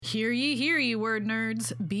Hear ye, word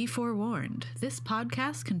nerds. Be forewarned. This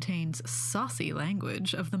podcast contains saucy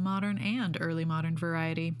language of the modern and early modern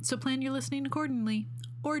variety, so plan your listening accordingly.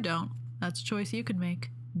 Or don't. That's a choice you can make.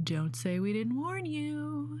 Don't say we didn't warn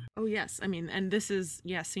you. Oh, yes. I mean, and this is,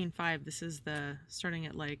 scene 5. This is the, starting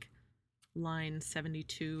at like line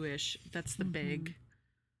 72-ish. That's the big,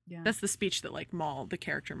 that's the speech that like Moll, the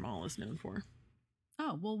character Moll, is known for.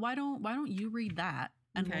 Oh, well, why don't you read that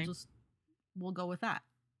and we'll go with that.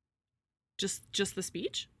 Just the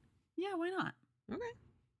speech? Yeah, why not? Okay.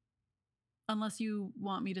 Unless you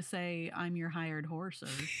want me to say I'm your hired horse,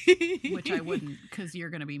 which I wouldn't, because you're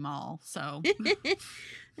gonna be Moll. So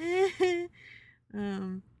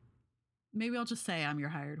maybe I'll just say I'm your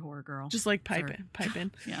hired whore girl. Just like pipe in.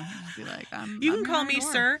 Yeah, just be like You I'm can call me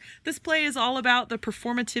whore. sir. This play is all about the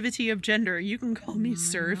performativity of gender. You can call me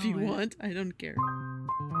sir if you want. I don't care.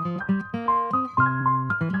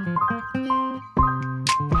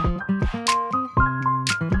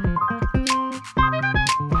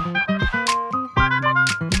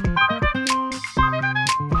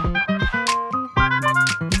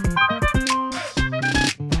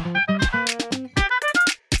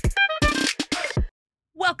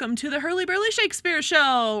 Welcome to the Hurly Burly Shakespeare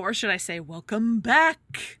Show, or should I say welcome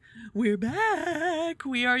back. We're back.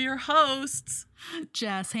 We are your hosts,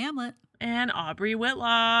 Jess Hamlet and Aubrey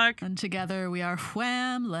Whitlock. And together we are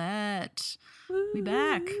Whamlet. We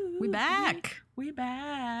back.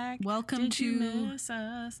 Welcome Did to you miss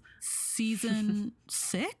us? season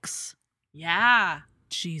 6? Yeah.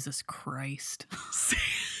 Jesus Christ.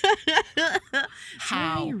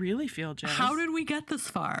 How do you really feel, Jess? How did we get this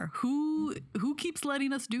far? Who keeps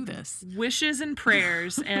letting us do this? Wishes and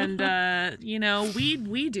prayers, and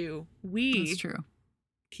we do. That's true.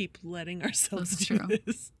 Keep letting ourselves That's do true.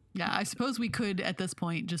 this. Yeah, I suppose we could at this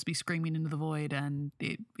point just be screaming into the void, and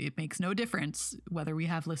it makes no difference whether we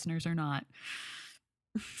have listeners or not.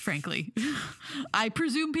 Frankly, I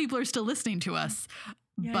presume people are still listening to us,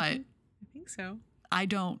 but I think so. I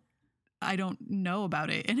don't know about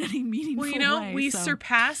it in any meaningful way. Well, we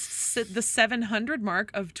surpassed the 700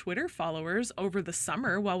 mark of Twitter followers over the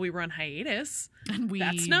summer while we were on hiatus. And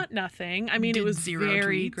that's not nothing. I mean, it was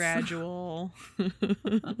very tweets. Gradual.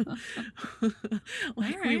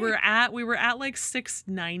 Right. we were at like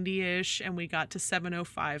 690-ish, and we got to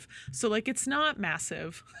 705. So like, it's not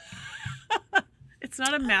massive. It's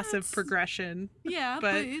not a massive progression. Yeah,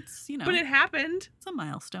 but it's, but it happened. It's a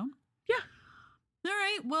milestone. Yeah. All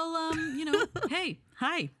right. Well, hey,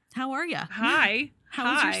 hi. How are you? Hi.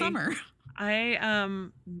 How was your summer?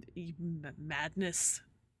 Madness.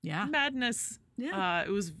 Yeah. Madness. Yeah.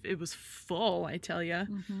 It was full, I tell you.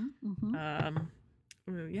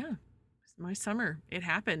 Yeah. My summer, it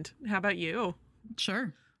happened. How about you?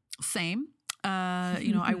 Sure. Same.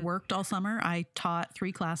 I worked all summer. I taught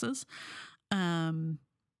 3 classes.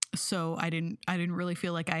 So I didn't really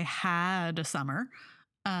feel like I had a summer.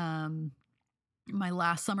 My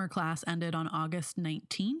last summer class ended on August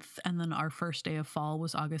 19th, and then our first day of fall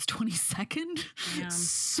was August 22nd. Damn.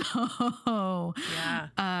 So,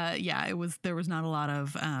 there was not a lot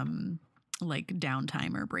of, like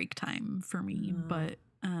downtime or break time for me, but,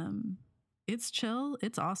 it's chill.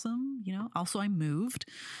 It's awesome. Also I moved,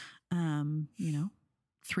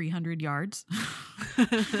 300 yards,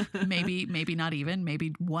 maybe not even,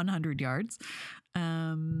 maybe 100 yards.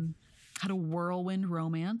 Had a whirlwind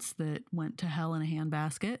romance that went to hell in a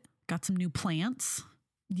handbasket. Got some new plants,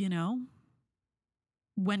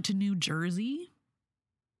 went to New Jersey.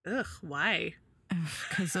 Ugh, why?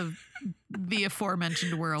 Because of the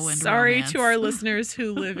aforementioned whirlwind sorry romance. To our listeners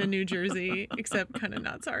who live in New Jersey, except kind of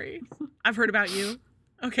not sorry. I've heard about you.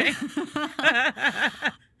 Okay.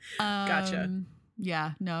 Gotcha.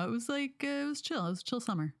 Yeah, no, it was chill. It was a chill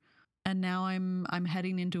summer. And now I'm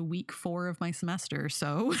heading into week 4 of my semester,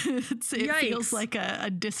 so it feels like a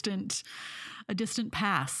distant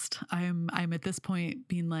past. I'm at this point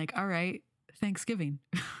being like, all right, Thanksgiving.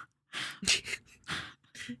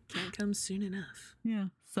 Can't come soon enough. Yeah.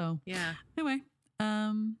 So yeah. Anyway,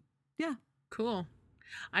 yeah. Cool.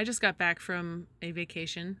 I just got back from a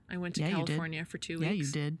vacation. I went to California for 2 weeks. Yeah, you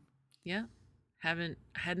did. Yeah. Hadn't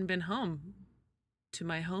been home to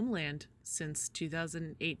my homeland since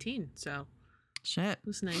 2018, so shit, it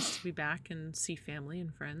was nice to be back and see family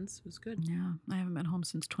and friends. It was good. Yeah, I haven't been home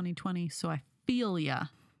since 2020, so I feel ya.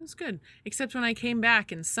 It was good, except when I came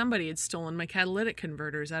back and somebody had stolen my catalytic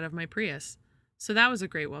converters out of my Prius, so that was a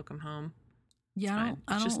great welcome home. Yeah,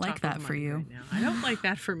 I don't like that for you. Right, I don't like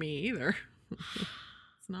that for me either.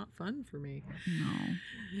 It's not fun for me. No.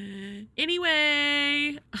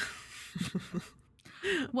 Anyway.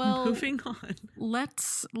 Well, moving on.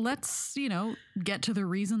 Let's get to the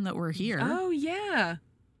reason that we're here. Oh yeah.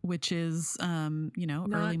 Which is early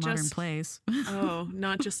modern plays.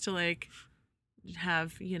 Not just to like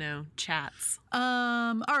have, chats.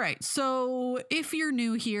 All right. So if you're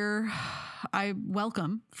new here, I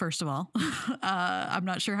welcome, first of all. I'm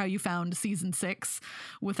not sure how you found season 6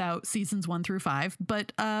 without seasons 1 through 5,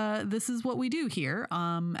 but this is what we do here.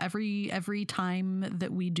 Every time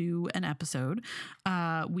that we do an episode,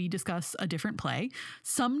 we discuss a different play.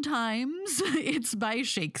 Sometimes it's by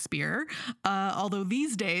Shakespeare, although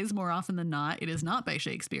these days, more often than not, it is not by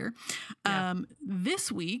Shakespeare. Yeah.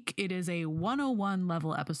 This week, it is a 101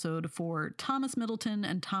 level episode for Thomas Middleton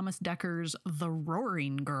and Thomas Dekker's The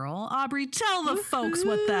Roaring Girl. Aubrey, tell the folks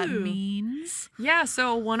what that means. Yeah,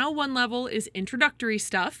 so 101 level is introductory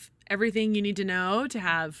stuff. Everything you need to know to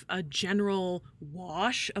have a general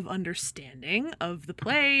wash of understanding of the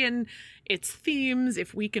play and its themes,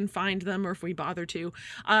 if we can find them or if we bother to,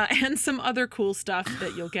 and some other cool stuff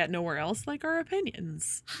that you'll get nowhere else, like our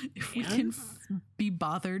opinions. If we can be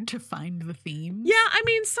bothered to find the themes. Yeah, I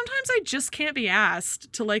mean, sometimes I just can't be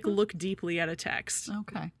asked to like look deeply at a text.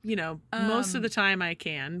 Okay. Most of the time I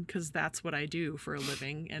can, because that's what I do for a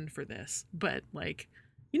living and for this. But like,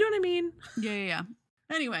 you know what I mean? Yeah.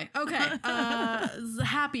 Anyway, okay.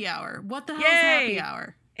 Happy hour. What the hell is happy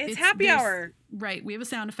hour? It's happy hour. Right. We have a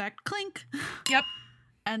sound effect. Clink. Yep.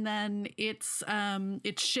 And then it's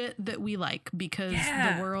shit that we like because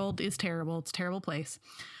the world is terrible. It's a terrible place.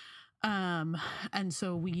 And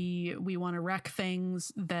so we want to wreck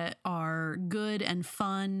things that are good and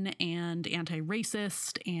fun and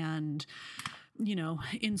anti-racist and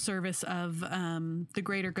in service of the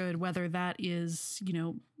greater good, whether that is,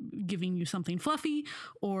 giving you something fluffy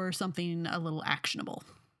or something a little actionable.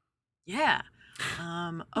 Yeah.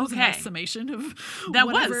 Okay. That was a nice summation of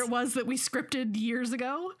whatever it was that we scripted years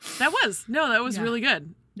ago. That was really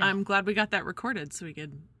good. Yeah. I'm glad we got that recorded so we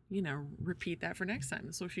could, repeat that for next time.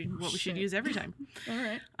 That's what we should use every time. All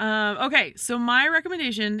right. Okay. So my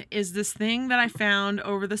recommendation is this thing that I found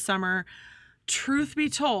over the summer. Truth be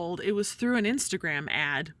told, it was through an Instagram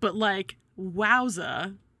ad, but like,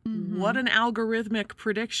 wowza, what an algorithmic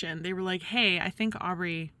prediction. They were like, hey, I think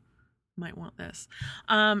Aubrey might want this.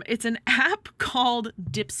 It's an app called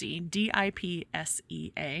Dipsea,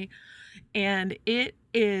 Dipsea, and it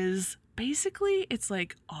is basically, it's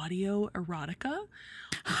like audio erotica,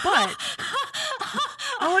 but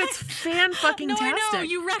it's fan-fucking-tastic. No, I know,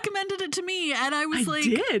 you recommended it to me, and I was like...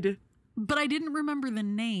 I did. But I didn't remember the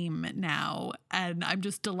name now, and I'm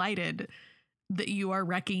just delighted that you are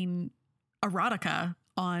wrecking erotica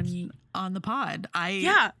on the pod.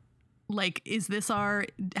 Is this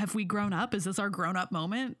have we grown up? Is this our grown up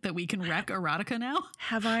moment that we can wreck erotica now?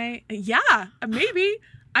 Have I? Yeah, maybe,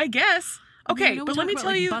 I guess. Okay, but let me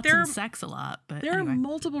tell you, there are sex a lot, but there are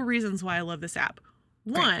multiple reasons why I love this app.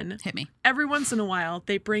 One, great. Hit me. Every once in a while,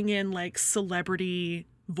 they bring in like celebrity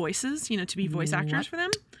voices, to be voice actors for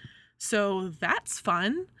them. So that's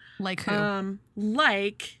fun. Like who? I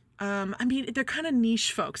mean, they're kind of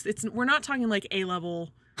niche folks. We're not talking like A-level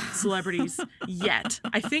celebrities yet.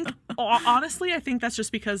 I think, honestly, that's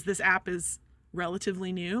just because this app is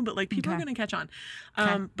relatively new, but like people are going to catch on.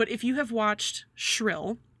 But if you have watched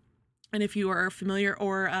Shrill, and if you are familiar,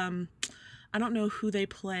 or I don't know who they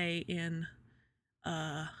play in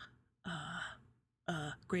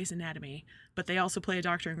Grey's Anatomy, but they also play a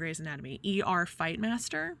doctor in Grey's Anatomy. E.R.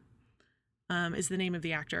 Fightmaster is the name of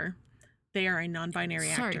the actor. They are a non-binary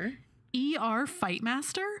actor. E.R.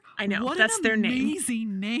 Fightmaster? I know. What that's their name.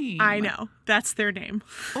 Amazing name. I know. That's their name.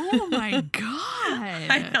 Oh my God.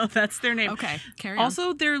 I know. That's their name. Okay. Carry on.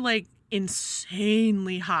 Also, they're like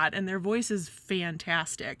insanely hot and their voice is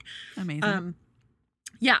fantastic. Amazing.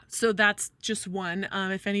 Yeah. So that's just one.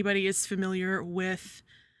 If anybody is familiar with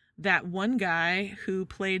that one guy who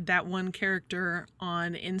played that one character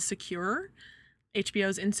on Insecure,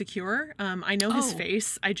 HBO's Insecure. I know his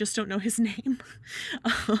face. I just don't know his name.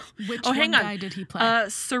 Which guy did he play?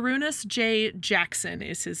 Sarunas J. Jackson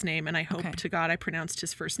is his name, and I hope to God I pronounced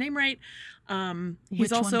his first name right.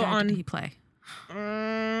 He's also on. Did he play?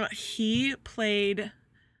 He played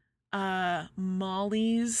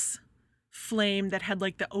Molly's flame that had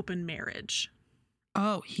like the open marriage.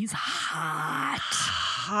 Oh, he's hot.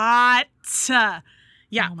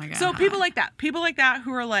 Yeah. Oh my God. So people like that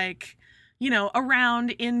who are like, around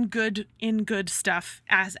in good stuff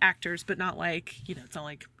as actors, but not like, it's not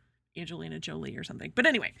like Angelina Jolie or something. But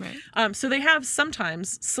anyway, right. So they have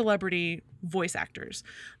sometimes celebrity voice actors.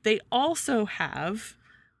 They also have,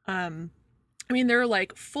 they're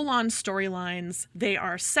like full on storylines. They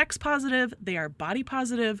are sex positive. They are body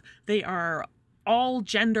positive. They are all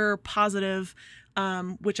gender positive,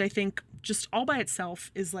 which I think just all by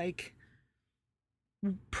itself is like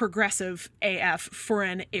progressive AF for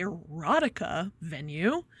an erotica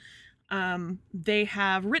venue. They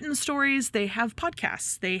have written stories, they have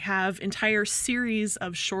podcasts, they have entire series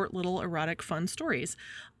of short little erotic fun stories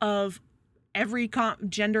of every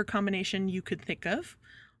gender combination you could think of.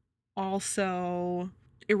 Also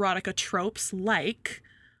erotica tropes like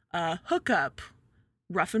hookup,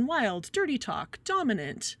 rough and wild, dirty talk,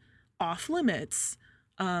 dominant, off limits,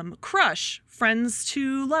 crush, friends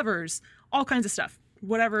to lovers, all kinds of stuff.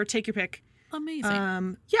 Whatever, take your pick.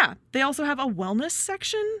 Amazing. Yeah, they also have a wellness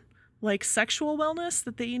section, like sexual wellness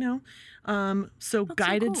that they, so That's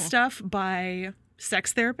guided so cool. stuff by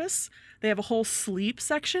sex therapists. They have a whole sleep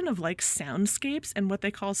section of like soundscapes and what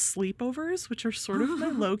they call sleepovers, which are sort of my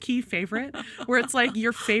low-key favorite, where it's like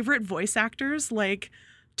your favorite voice actors like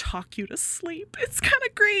talk you to sleep. It's kind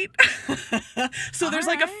of great. So there's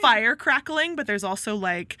like a fire crackling, but there's also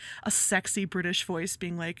like a sexy British voice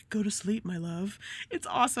being like, go to sleep, my love. It's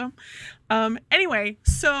awesome. Anyway,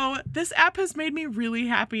 so this app has made me really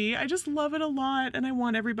happy. I just love it a lot and I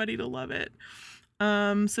want everybody to love it.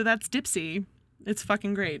 So that's Dipsy. It's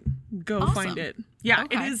fucking great. Go Awesome. find it. Yeah,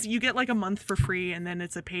 Okay. It is. You get like a month for free and then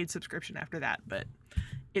it's a paid subscription after that. But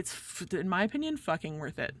it's, in my opinion, fucking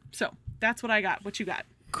worth it. So that's what I got. What you got?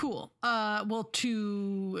 Cool. Well,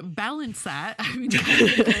 to balance that, I mean,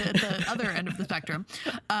 the other end of the spectrum,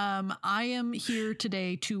 I am here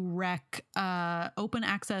today to rec open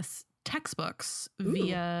access textbooks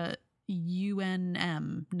via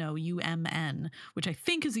UMN, which I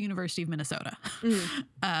think is the University of Minnesota.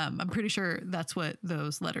 I'm pretty sure that's what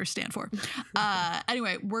those letters stand for.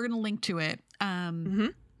 Anyway, we're going to link to it.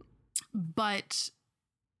 But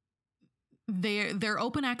they're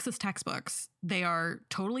open access textbooks. They are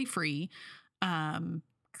totally free,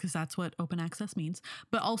 because that's what open access means.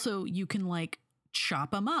 But also you can like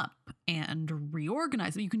chop them up and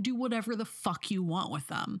reorganize them. You can do whatever the fuck you want with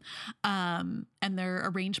them. And they're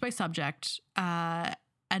arranged by subject. And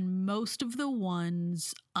most of the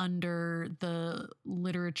ones under the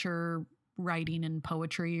literature, writing and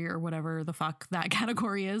poetry or whatever the fuck that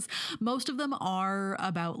category is, most of them are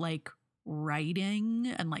about like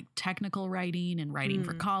writing and like technical writing and writing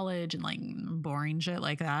for college and like boring shit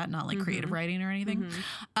like that, not like creative writing or anything.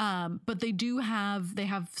 But they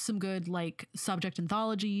have some good like subject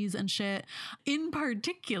anthologies and shit. In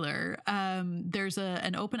particular, there's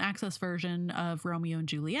an open access version of Romeo and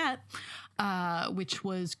Juliet, which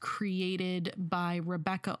was created by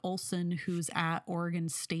Rebecca Olson, who's at Oregon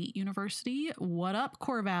State University. What up,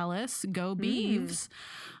 Corvallis? Go Beavs.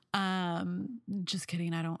 Just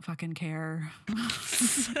kidding. I don't fucking care.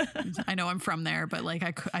 I know I'm from there, but like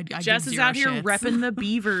I Jess is out here repping the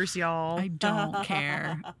Beavers, y'all. I don't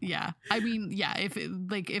care. Yeah. I mean, yeah,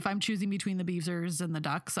 if I'm choosing between the Beavers and the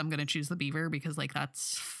Ducks, I'm going to choose the Beaver because like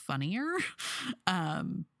that's funnier.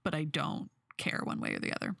 But I don't care one way or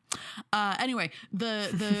the other. Anyway,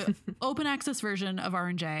 the open access version of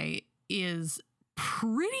R&J is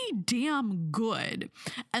pretty damn good.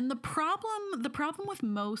 And the problem with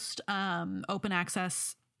most open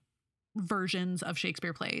access versions of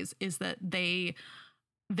Shakespeare plays is that they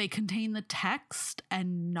contain the text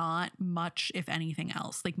and not much, if anything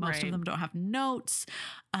else. Like most of them don't have notes,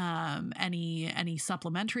 any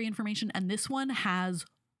supplementary information, and this one has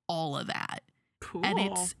all of that. Cool. And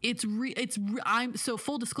I'm so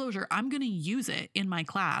full disclosure, I'm going to use it in my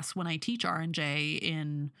class when I teach R&J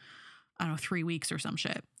in, I don't know, 3 weeks or some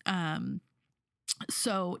shit.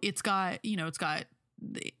 So it's got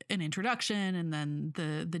an introduction and then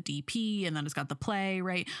the DP and then it's got the play,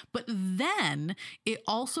 right? But then it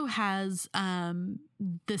also has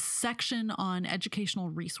this section on educational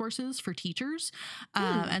resources for teachers.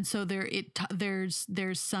 And so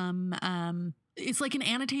there's some, it's like an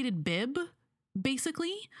annotated bib,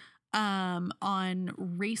 basically, on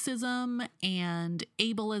racism and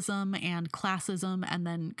ableism and classism and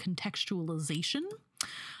then contextualization.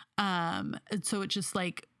 And so it's just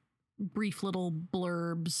like brief little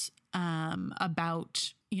blurbs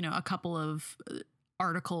about, a couple of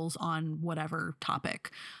articles on whatever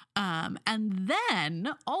topic. And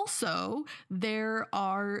then also there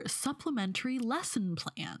are supplementary lesson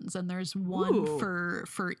plans, and there's one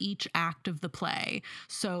for each act of the play.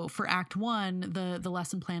 So for Act 1, the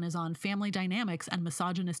lesson plan is on family dynamics and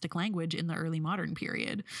misogynistic language in the early modern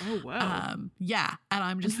period. Oh, wow. Yeah. And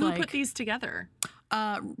I'm just who put these together?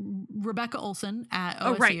 Rebecca Olson at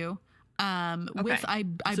OSU. With I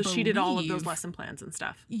so believe, she did all of those lesson plans and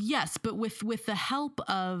stuff. Yes, but with the help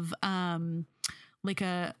of like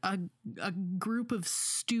a group of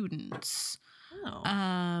students.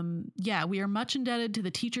 Yeah, we are much indebted to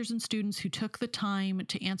the teachers and students who took the time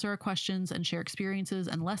to answer our questions and share experiences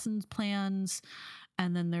and lessons plans.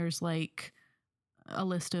 And then there's like a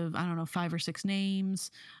list of, I don't know, 5 or 6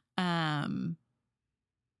 names. Yeah,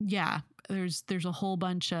 there's a whole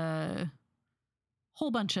bunch of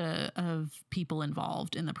people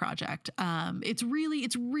involved in the project. It's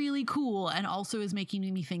really cool, and also is making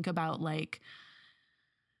me think about like,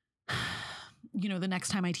 you know, the next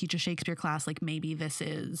time I teach a Shakespeare class, like maybe this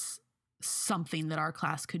is something that our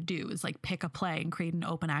class could do, is like pick a play and create an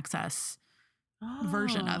open access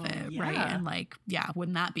version of it. Yeah. Right. And like, yeah,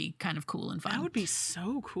 wouldn't that be kind of cool and fun? That would be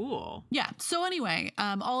so cool. Yeah. So anyway,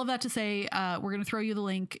 all of that to say, we're going to throw you the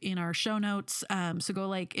link in our show notes. So go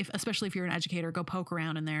like, especially if you're an educator, go poke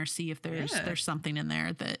around in there, see if there's something in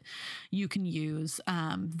there that you can use.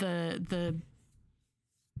 There's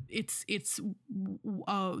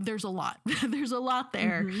a lot. There's a lot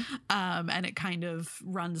there. And it kind of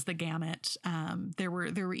runs the gamut. There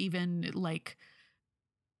were even like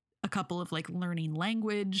a couple of like learning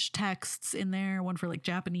language texts in there, one for like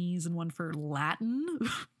Japanese and one for Latin.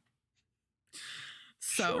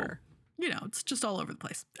 So, you know, it's just all over the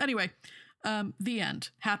place. Anyway, the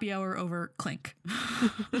end. Happy hour over, clink.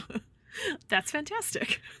 That's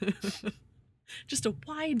fantastic. Just a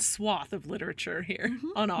wide swath of literature here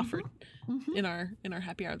on offer in our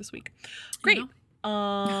happy hour this week. Great. You know?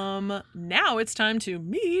 Now it's time to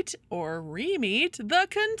meet or re-meet the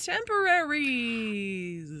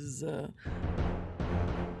contemporaries.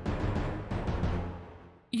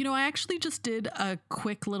 You know, I actually just did a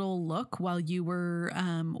quick little look while you were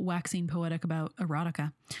waxing poetic about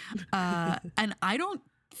erotica. And I don't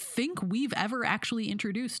think we've ever actually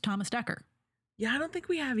introduced Thomas Dekker. Yeah, I don't think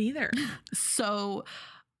we have either. So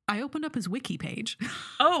I opened up his wiki page.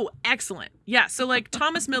 Oh, excellent. Yeah, so like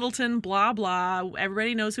Thomas Middleton, blah, blah.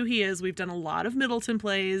 Everybody knows who he is. We've done a lot of Middleton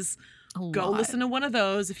plays. Go listen to one of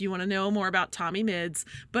those if you want to know more about Tommy Mids.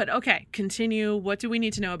 But okay, continue. What do we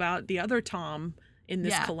need to know about the other Tom in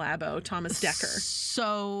this collabo, Thomas Dekker?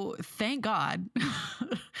 So thank God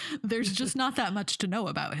there's just not that much to know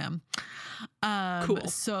about him. Cool.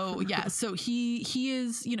 So yeah, so he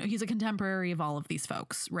is, you know, he's a contemporary of all of these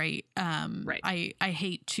folks, right? Right. I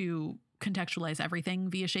hate to contextualize everything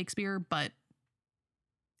via Shakespeare, but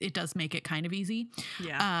it does make it kind of easy.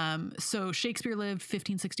 Yeah. So Shakespeare lived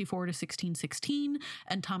 1564 to 1616,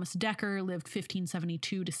 and Thomas Dekker lived 1572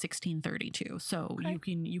 to 1632. So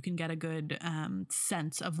you can get a good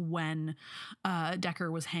sense of when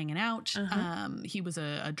Dekker was hanging out. He was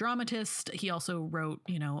a dramatist. He also wrote,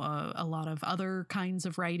 you know, a lot of other kinds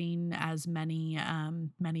of writing, as many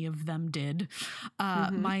of them did.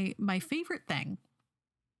 My favorite thing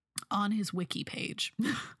on his wiki page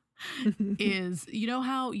is, you know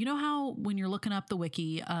how when you're looking up the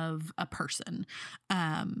wiki of a person,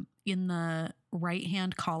 in the right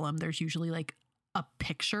hand column there's usually like a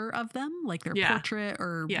picture of them, like their portrait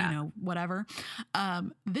or you know, whatever.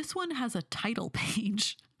 This one has a title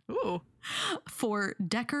page. Ooh. For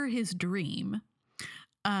Dekker His Dream,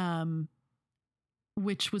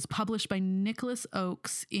 which was published by Nicholas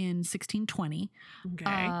Oakes in 1620.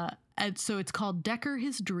 Okay. And so it's called Dekker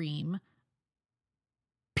His Dream,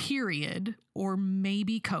 period, or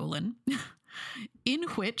maybe colon, in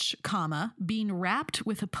which, comma, being wrapped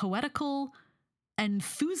with a poetical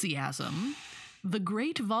enthusiasm, the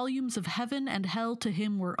great volumes of heaven and hell to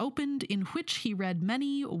him were opened, in which he read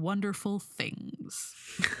many wonderful things.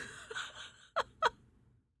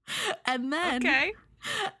 And then,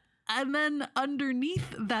 and then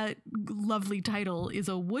underneath that lovely title is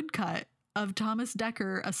a woodcut of Thomas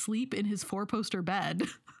Dekker asleep in his 4-poster bed.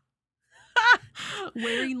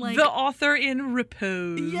 Wearing like the author in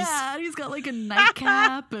repose. Yeah, he's got like a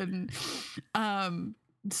nightcap and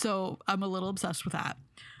so I'm a little obsessed with that.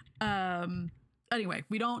 Anyway,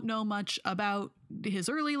 we don't know much about his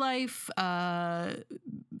early life.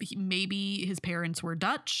 Maybe his parents were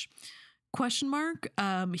Dutch? ?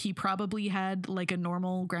 He probably had like a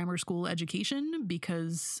normal grammar school education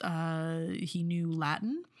because he knew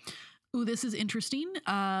Latin. Ooh, this is interesting.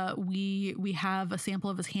 We have a sample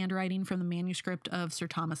of his handwriting from the manuscript of Sir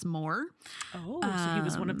Thomas More. Oh, so he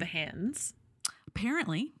was one of the hands.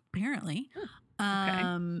 Apparently. Okay.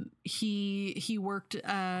 He worked,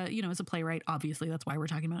 you know, as a playwright. Obviously, that's why we're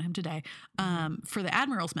talking about him today. For the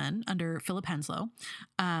Admiral's Men under Philip Henslowe,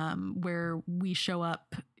 where we show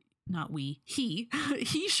up. Not we, he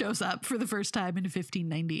shows up for the first time in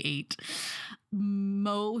 1598.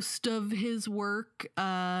 Most of his work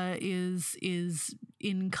is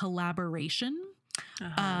in collaboration.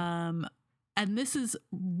 and this is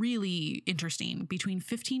really interesting, between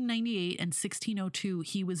 1598 and 1602,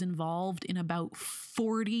 he was involved in about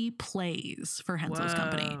 40 plays for Henso's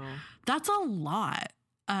company. That's a lot.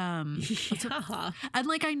 And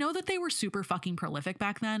like, I know that they were super fucking prolific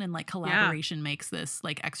back then, and like collaboration makes this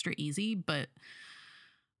like extra easy, but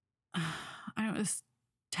I don't know,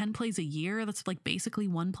 10 plays a year, that's like basically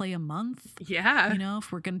 1 play a month. Yeah. You know,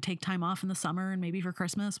 if we're going to take time off in the summer and maybe for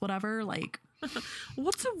Christmas, whatever, like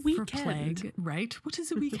what's a weekend? For plague, right? What is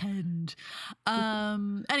a weekend?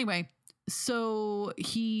 Anyway, so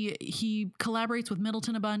he collaborates with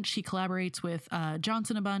Middleton a bunch. He collaborates with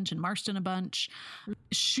Johnson a bunch and Marston a bunch.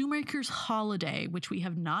 Shoemaker's Holiday, which we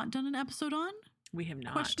have not done an episode on. We have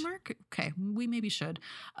not. Question mark? Okay, we maybe should.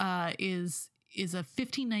 Is a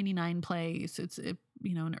 1599 play, so it's an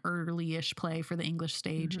early-ish play for the English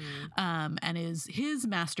stage, and is his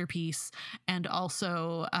masterpiece, and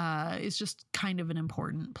also is just kind of an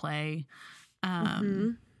important play,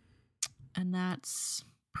 and that's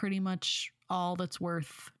pretty much all that's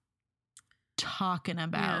worth talking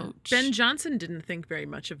about. Yeah. Ben Jonson didn't think very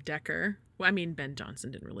much of Dekker. Well, I mean, Ben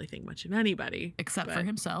Jonson didn't really think much of anybody except for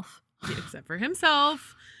himself. Except for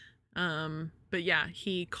himself. But yeah,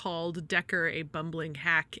 he called Dekker a bumbling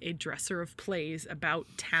hack, a dresser of plays about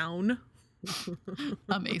town.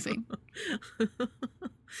 Amazing.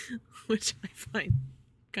 Which I find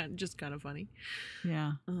kind of funny.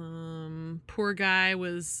 Yeah. Poor guy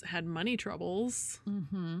had money troubles.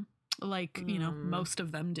 Like, most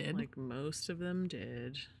of them did.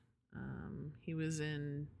 He was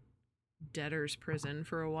in debtor's prison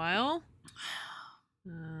for a while.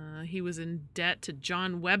 He was in debt to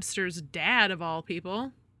John Webster's dad, of all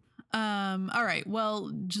people. All right.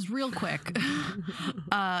 Well, just real quick.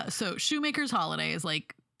 So Shoemaker's Holiday is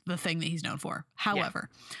like the thing that he's known for. However,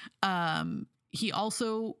 he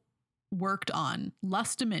also worked on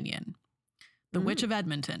Lust Dominion, The Witch of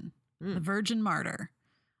Edmonton, The Virgin Martyr,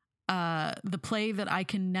 the play that I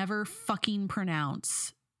can never fucking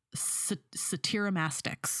pronounce,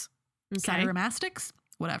 Satyromastix. Satyromastix?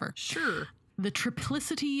 Whatever. Sure. The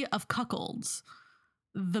Triplicity of Cuckolds,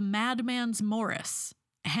 The Madman's Morris,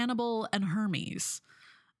 Hannibal and Hermes,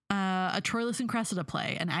 a Troilus and Cressida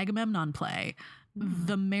play, an Agamemnon play,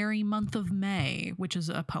 The Merry Month of May, which is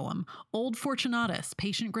a poem, Old Fortunatus,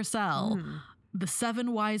 Patient Grisel, The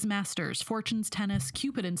Seven Wise Masters, Fortune's Tennis,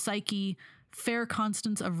 Cupid and Psyche, Fair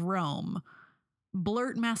Constance of Rome,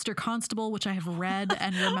 Blurt Master Constable, which I have read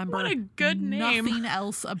and remember what a good name. Nothing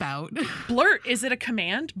else about. Blurt, is it a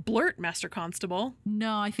command? Blurt Master Constable?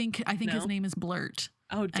 No, I think his name is Blurt.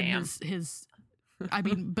 Oh, damn. And I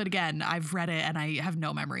mean, but again, I've read it and I have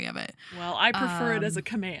no memory of it. Well, I prefer it as a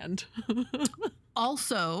command.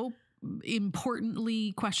 Also,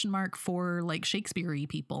 importantly, question mark for like Shakespeare-y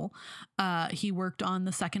people, he worked on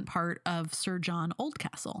the second part of Sir John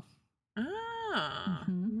Oldcastle.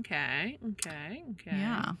 Okay.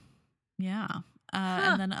 Yeah.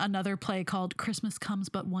 And then another play called Christmas Comes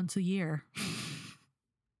But Once a Year.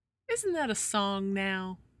 Isn't that a song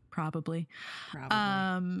now? Probably.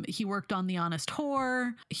 He worked on The Honest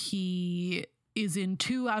Whore. He is in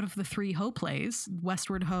 2 out of the 3 Ho plays,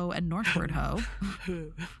 Westward Ho and Northward Ho.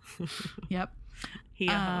 Yep.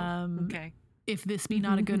 Okay. If This Be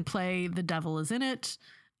Not a Good Play, The Devil is in It.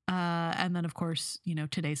 And then, of course,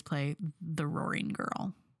 today's play, The Roaring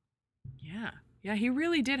Girl. Yeah, he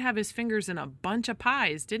really did have his fingers in a bunch of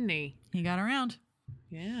pies, didn't he? He got around.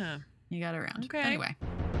 Yeah. He got around. Okay. Anyway.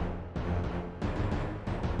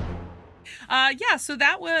 So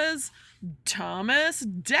that was Thomas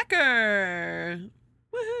Dekker.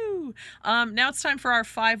 Woohoo! Now it's time for our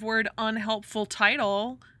 5-word unhelpful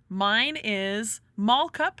title. Mine is Moll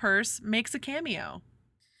Cutpurse makes a cameo.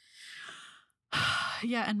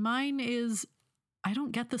 Yeah, and mine is I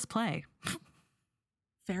don't get this play.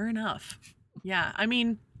 Fair enough. Yeah, I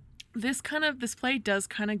mean, this play does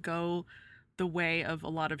kind of go the way of a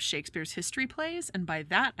lot of Shakespeare's history plays, and by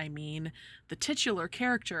that I mean the titular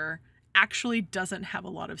character actually doesn't have a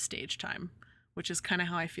lot of stage time, which is kind of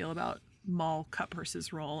how I feel about Moll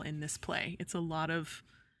Cutpurse's role in this play. It's a lot of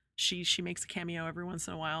she makes a cameo every once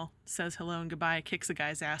in a while, says hello and goodbye, kicks a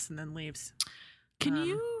guy's ass, and then leaves. Can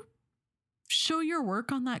you show your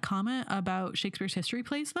work on that comment about Shakespeare's history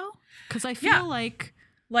plays, though? Because I feel like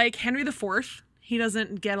Henry IV, he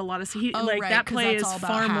doesn't get a lot of right, that play is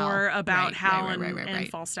far Hal. more about Hal right. and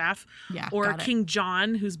Falstaff. Yeah, or King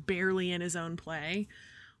John, who's barely in his own play.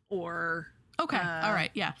 Or okay, all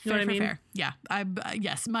right, yeah, fair, you know what I mean? Fair. Yeah,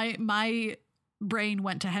 yes, my brain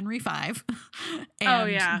went to Henry V,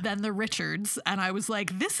 and then the Richards, and I was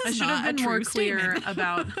like, this is I should not have been a true more clear statement.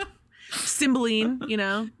 about.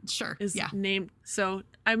 Cymbeline, Sure. is named. So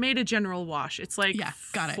I made a general wash. It's like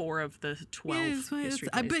got 4 of the 12 history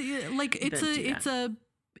plays. But like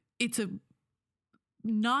it's a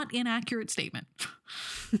not inaccurate statement.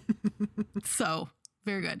 So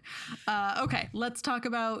very good. Okay, let's talk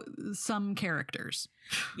about some characters.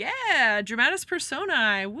 Yeah, dramatis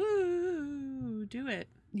personae. Woo, do it.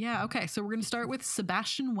 Yeah, okay. So we're going to start with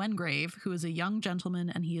Sebastian Wengrave, who is a young gentleman,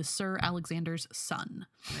 and he is Sir Alexander's son.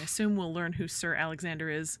 I assume we'll learn who Sir Alexander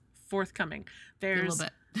is forthcoming. There's a little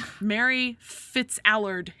bit. Mary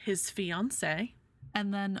Fitzallard, his fiancée.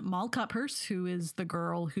 And then Moll Cutpurse, who is the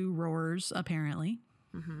girl who roars, apparently.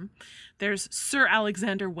 Mm-hmm. There's Sir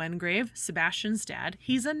Alexander Wengrave, Sebastian's dad.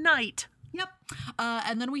 He's a knight. Yep.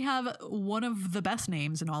 And then we have one of the best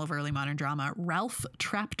names in all of early modern drama, Ralph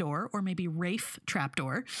Trapdoor, or maybe Rafe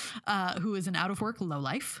Trapdoor, who is an out-of-work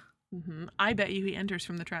lowlife. Mm-hmm. I bet you he enters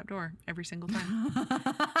from the trapdoor every single time.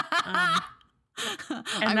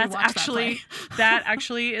 And that's actually that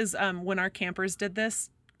actually is when our campers did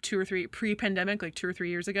this 2 or 3 pre-pandemic, like 2 or 3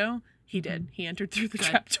 years ago. He did. He entered through the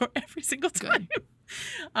trapdoor every single time.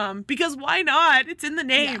 Because why not? It's in the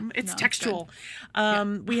name. It's textual.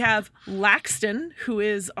 We have Laxton, who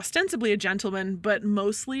is ostensibly a gentleman, but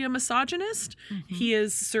mostly a misogynist. Mm-hmm. He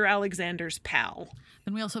is Sir Alexander's pal.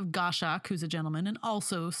 Then we also have Goshawk, who's a gentleman and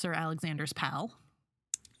also Sir Alexander's pal.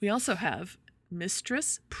 We also have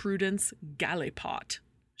Mistress Prudence Gallipot.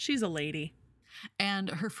 She's a lady. And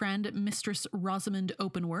her friend, Mistress Rosamond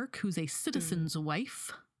Openwork, who's a citizen's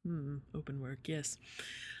wife. Openwork, yes.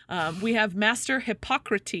 We have Master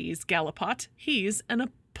Hippocrates Gallipot. He's an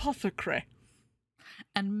apothecary.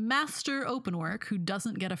 And Master Openwork, who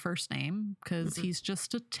doesn't get a first name because he's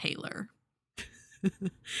just a tailor.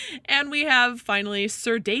 And we have, finally,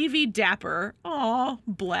 Sir Davy Dapper. Aw,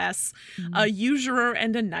 bless. A usurer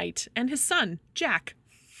and a knight. And his son, Jack.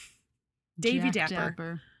 Davy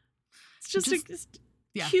Dapper. It's just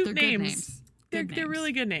cute names. They're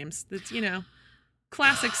really good names. That's,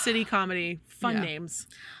 classic city comedy, fun names.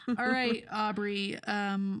 All right, Aubrey,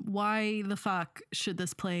 why the fuck should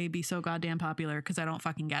this play be so goddamn popular? Because I don't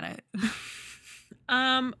fucking get it.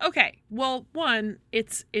 Okay. Well, one,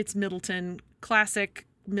 it's Middleton, classic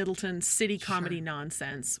Middleton city comedy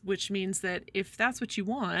nonsense, which means that if that's what you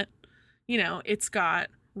want, it's got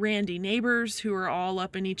randy neighbors who are all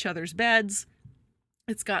up in each other's beds.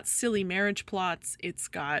 It's got silly marriage plots. It's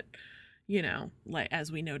got, like as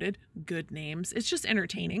we noted, good names. It's just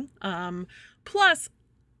entertaining. Plus,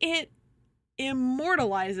 it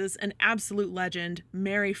immortalizes an absolute legend,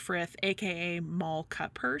 Mary Frith, aka Moll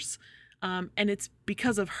Cutpurse. And it's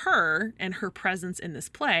because of her and her presence in this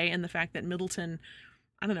play and the fact that Middleton,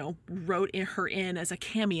 wrote her in as a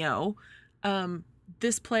cameo.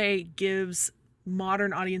 This play gives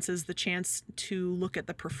modern audiences the chance to look at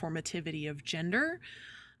the performativity of gender.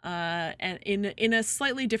 And in a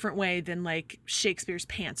slightly different way than like Shakespeare's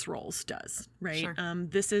pants rolls does, right? Sure.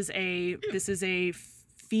 This is a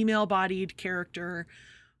female-bodied character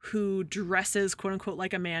who dresses quote unquote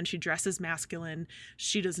like a man. She dresses masculine.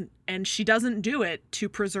 She doesn't do it to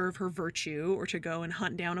preserve her virtue or to go and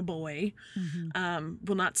hunt down a boy. Mm-hmm.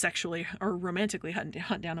 Well, not sexually or romantically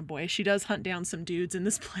hunt down a boy. She does hunt down some dudes in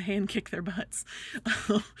this play and kick their butts.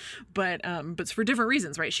 But it's for different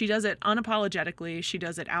reasons, right? She does it unapologetically. She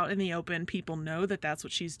does it out in the open. People know that that's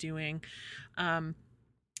what she's doing. And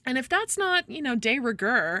if that's not, de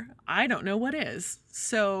rigueur, I don't know what is.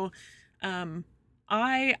 So,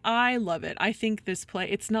 I love it. I think this play,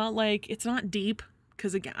 it's not deep,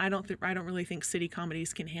 because again, I don't really think city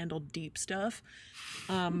comedies can handle deep stuff.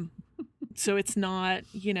 So it's not,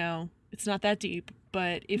 it's not that deep,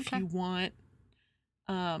 but if you want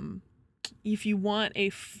a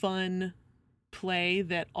fun play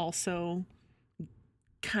that also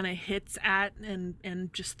kind of hits at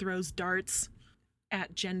and just throws darts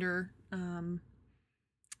at gender,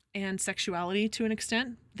 and sexuality to an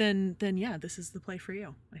extent, then yeah, this is the play for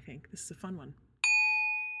you. I think this is a fun one.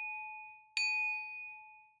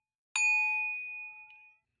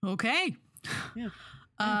 Okay. Yeah.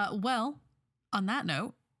 Well, on that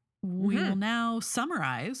note, we will now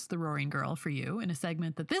summarize The Roaring Girl for you in a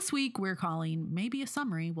segment that this week we're calling Maybe a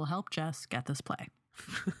Summary Will Help Jess Get This Play.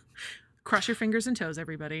 Cross your fingers and toes,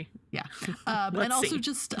 everybody. Yeah. And also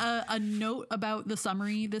just a note about the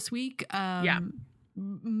summary this week.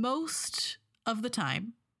 Most of the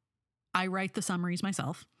time, I write the summaries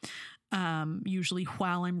myself, usually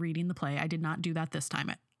while I'm reading the play. I did not do that this time.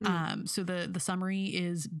 So the summary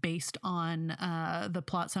is based on the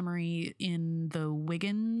plot summary in the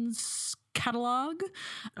Wiggins catalog.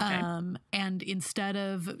 Okay. And instead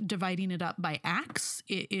of dividing it up by acts,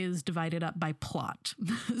 it is divided up by plot.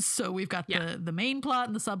 So we've got the main plot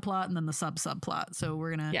and the subplot and then the subplot. So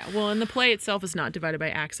we're going to... Yeah, well, and the play itself is not divided by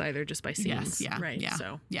acts either, just by scenes. Yes, right? Yeah.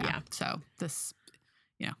 So, So this...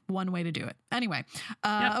 one way to do it. Anyway,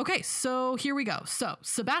 okay, so here we go. So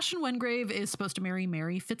Sebastian Wengrave is supposed to marry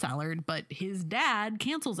Mary Fitzallard, but his dad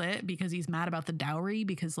cancels it because he's mad about the dowry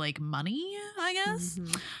because, like, money, I guess.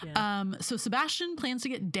 So Sebastian plans to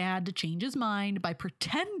get dad to change his mind by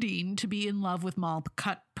pretending to be in love with Moll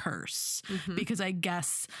Cutpurse because I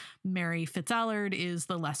guess Mary Fitzallard is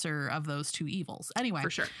the lesser of those two evils. Anyway.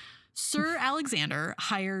 For sure. Sir Alexander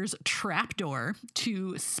hires Trapdoor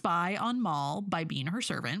to spy on Moll by being her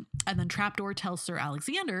servant, and then Trapdoor tells Sir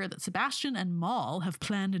Alexander that Sebastian and Moll have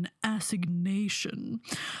planned an assignation,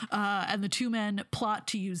 and the two men plot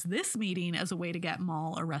to use this meeting as a way to get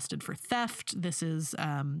Moll arrested for theft. This is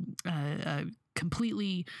a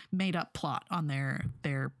completely made up plot on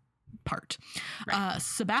their part. Right.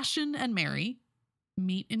 Sebastian and Mary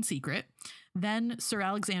meet in secret. Then Sir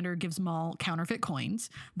Alexander gives Moll counterfeit coins.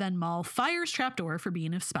 Then Moll fires Trapdoor for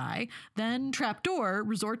being a spy. Then Trapdoor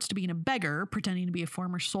resorts to being a beggar, pretending to be a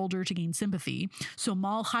former soldier to gain sympathy. So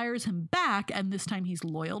Moll hires him back, and this time he's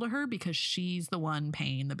loyal to her because she's the one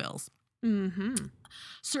paying the bills.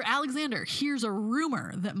 Sir Alexander hears a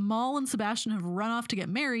rumor that Moll and Sebastian have run off to get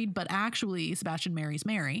married, but actually Sebastian marries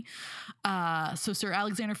Mary. So Sir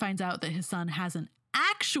Alexander finds out that his son hasn't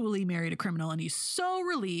actually married a criminal, and he's so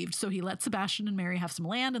relieved, so he lets Sebastian and Mary have some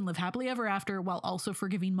land and live happily ever after, while also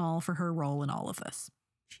forgiving Moll for her role in all of this.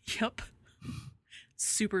 Yep.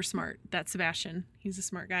 Super smart. That's Sebastian. He's a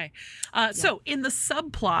smart guy. So in the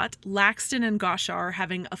subplot, Laxton and Gosha are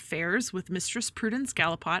having affairs with Mistress Prudence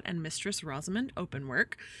Gallipot and Mistress Rosamond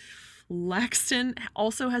Openwork. Laxton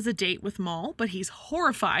also has a date with Moll, but he's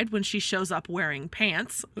horrified when she shows up wearing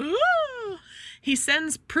pants. Ooh! He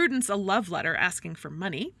sends Prudence a love letter asking for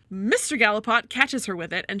money. Mr. Gallipot catches her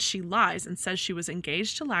with it, and she lies and says she was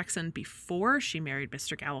engaged to Laxton before she married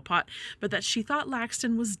Mr. Gallipot, but that she thought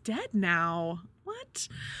Laxton was dead now. What?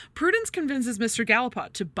 Prudence convinces Mr.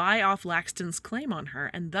 Gallipot to buy off Laxton's claim on her,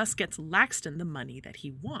 and thus gets Laxton the money that he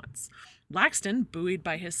wants. Laxton, buoyed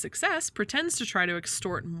by his success, pretends to try to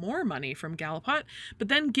extort more money from Gallipot, but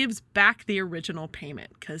then gives back the original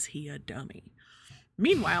payment, because he a dummy.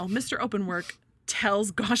 Meanwhile, Mr. Openwork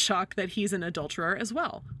tells Goshawk that he's an adulterer as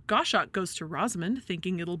well. Goshawk goes to Rosamond,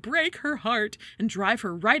 thinking it'll break her heart and drive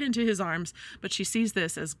her right into his arms, but she sees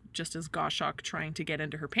this as just as Goshawk trying to get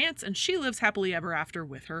into her pants, and she lives happily ever after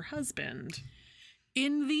with her husband.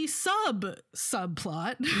 In the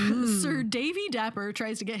subplot, Sir Davy Dapper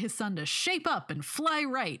tries to get his son to shape up and fly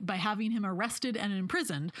right by having him arrested and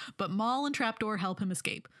imprisoned, but Moll and Trapdoor help him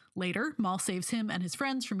escape. Later, Moll saves him and his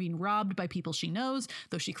friends from being robbed by people she knows,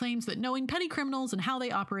 though she claims that knowing petty criminals and how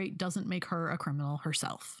they operate doesn't make her a criminal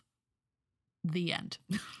herself. The end.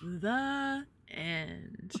 The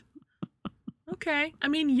end. Okay. I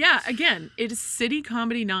mean, yeah, again, it is city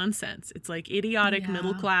comedy nonsense. It's like idiotic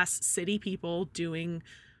middle-class city people doing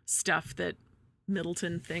stuff that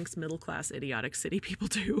Middleton thinks middle-class idiotic city people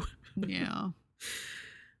do. Yeah.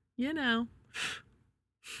 You know.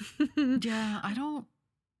 Yeah, I don't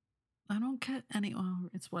get any, well,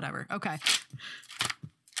 it's whatever. Okay.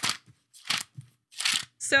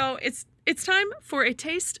 So it's time for a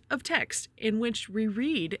taste of text in which we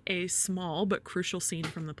read a small but crucial scene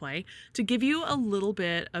from the play to give you a little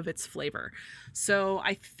bit of its flavor. So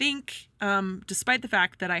I think, despite the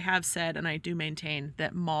fact that I have said, and I do maintain,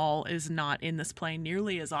 that Moll is not in this play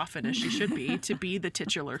nearly as often as she should be to be the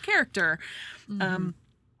titular character,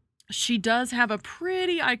 she does have a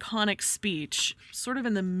pretty iconic speech sort of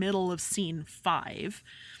in the middle of scene 5.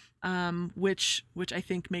 Which I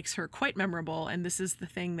think makes her quite memorable. And this is the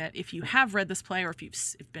thing that if you have read this play, or if you've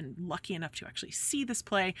been lucky enough to actually see this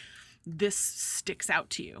play, this sticks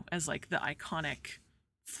out to you as like the iconic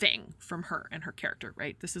thing from her and her character,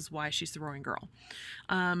 right? This is why she's the roaring girl.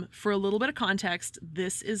 For a little bit of context,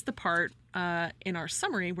 this is the part in our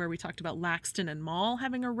summary where we talked about Laxton and Moll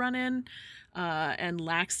having a run-in, and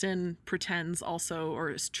Laxton pretends also,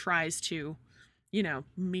 or tries to, you know,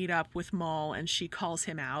 meet up with Moll, and she calls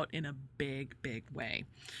him out in a big, big way.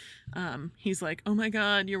 He's like, oh my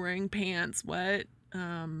God, you're wearing pants, what?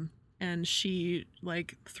 And she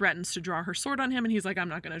like threatens to draw her sword on him, and he's like, I'm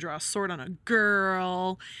not going to draw a sword on a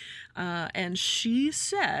girl. And she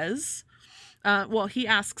says, well, he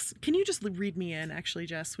asks, can you just read me in, actually,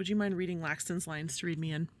 Jess? Would you mind reading Laxton's lines to read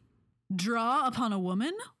me in? Draw upon a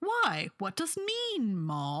woman? Why? What does mean,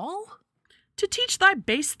 Moll? To teach thy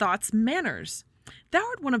base thoughts manners. Thou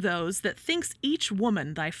art one of those that thinks each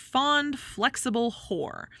woman thy fond, flexible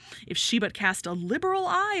whore. If she but cast a liberal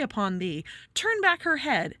eye upon thee, turn back her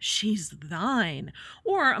head, she's thine.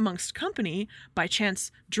 Or, amongst company, by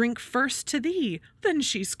chance drink first to thee, then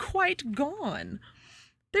she's quite gone.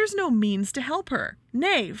 There's no means to help her.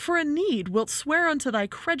 Nay, for a need wilt swear unto thy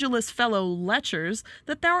credulous fellow lechers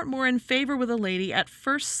that thou art more in favour with a lady at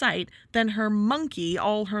first sight than her monkey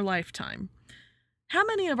all her lifetime. How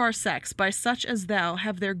many of our sex, by such as thou,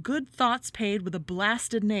 have their good thoughts paid with a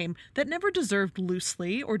blasted name that never deserved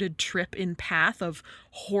loosely or did trip in path of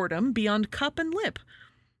whoredom beyond cup and lip?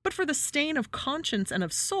 But for the stain of conscience and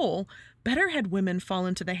of soul, better had women fall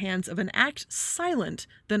into the hands of an act silent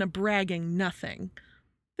than a bragging nothing.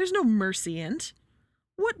 There's no mercy in't.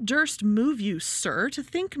 What durst move you, sir, to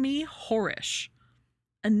think me whorish?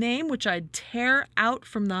 A name which I'd tear out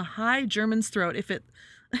from the high German's throat if it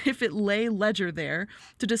lay ledger there,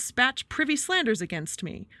 to dispatch privy slanders against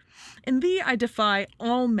me. In thee I defy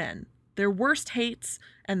all men, their worst hates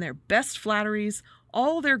and their best flatteries,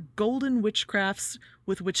 all their golden witchcrafts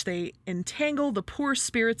with which they entangle the poor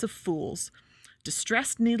spirits of fools,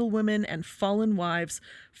 distressed needlewomen and fallen wives,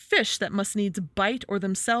 fish that must needs bite or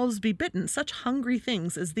themselves be bitten, such hungry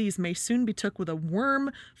things as these may soon be took with a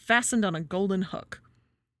worm fastened on a golden hook.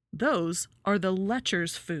 Those are the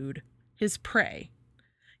lecher's food, his prey.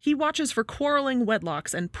 He watches for quarreling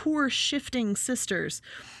wedlocks and poor shifting sisters.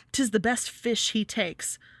 'Tis the best fish he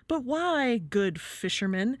takes. But why, good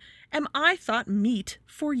fisherman, am I thought meat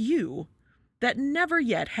for you, that never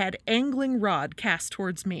yet had angling rod cast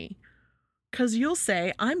towards me? 'Cause you'll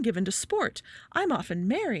say I'm given to sport, I'm often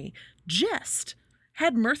merry, jest.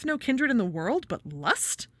 Had mirth no kindred in the world but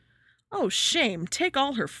lust? Oh, shame, take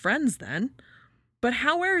all her friends then. But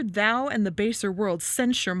howe'er thou and the baser world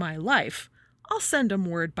censure my life, I'll send 'em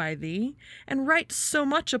word by thee, and write so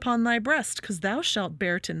much upon thy breast, 'cause thou shalt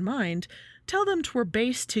bear't in mind. Tell them 'twere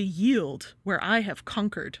base to yield where I have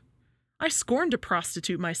conquered. I scorn to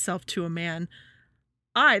prostitute myself to a man,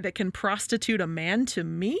 I that can prostitute a man to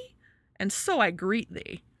me, and so I greet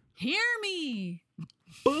thee. Hear me!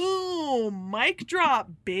 Boom! Mic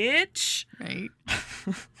drop, bitch! Right.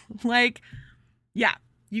 Like, yeah,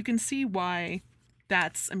 you can see why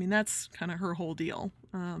that's kind of her whole deal.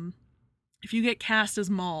 If you get cast as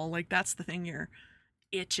Moll, like, that's the thing you're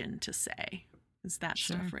itching to say, is that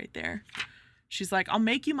stuff right there. She's like, I'll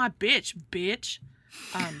make you my bitch. But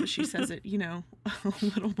she says it, a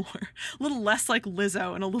little less like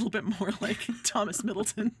Lizzo and a little bit more like Thomas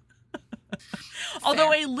Middleton.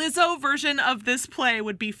 Although a Lizzo version of this play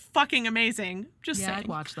would be fucking amazing. Just saying. I'd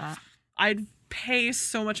watch that. I'd pay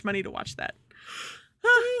so much money to watch that.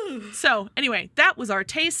 So, anyway, that was our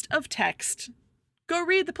taste of text. Go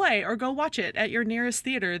read the play or go watch it at your nearest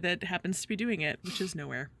theater that happens to be doing it, which is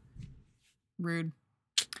nowhere. Rude.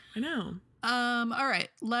 I know. All right,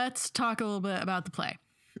 let's talk a little bit about the play.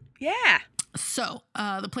 Yeah. So,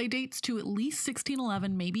 the play dates to at least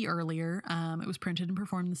 1611, maybe earlier. It was printed and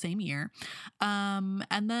performed the same year. And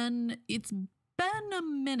then it's been a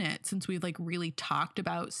minute since we've really talked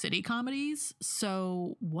about city comedies.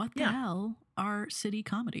 So what the hell are city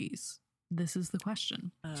comedies? This is the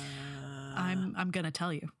question. I'm going to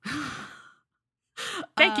tell you.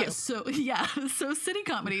 Thank you. So city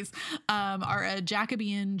comedies are a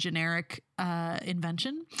Jacobean generic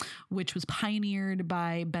invention, which was pioneered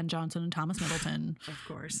by Ben Jonson and Thomas Middleton. Of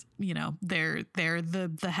course. They're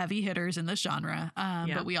the heavy hitters in this genre.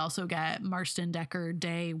 But we also get Marston, Dekker,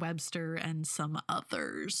 Day, Webster, and some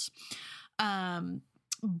others.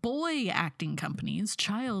 Boy acting companies,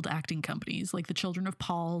 child acting companies like the Children of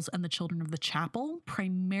Paul's and the Children of the Chapel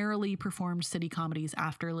primarily performed city comedies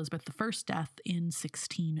after Elizabeth I's death in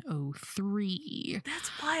 1603.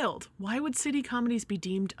 That's wild. Why would city comedies be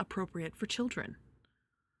deemed appropriate for children?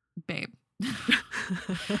 Babe.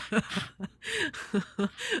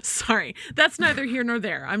 Sorry, that's neither here nor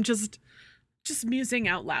there. I'm just musing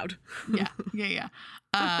out loud. Yeah.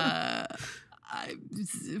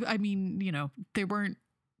 I mean, they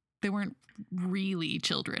weren't really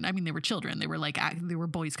children. I mean, they were children. They were they were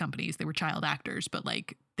boys' companies. They were child actors, but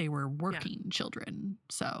they were working children.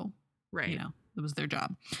 So, right. It was their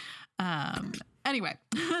job. Anyway,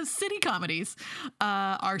 city comedies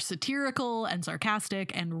are satirical and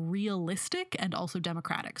sarcastic and realistic and also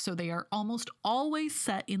democratic. So they are almost always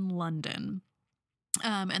set in London.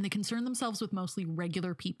 And they concern themselves with mostly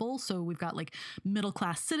regular people. So we've got like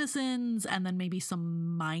middle-class citizens and then maybe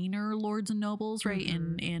some minor lords and nobles, right?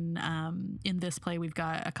 In this play, we've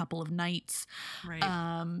got a couple of knights. Right.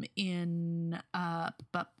 In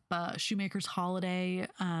Shoemaker's Holiday,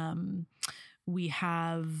 we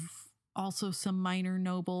have also some minor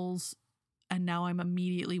nobles. And now I'm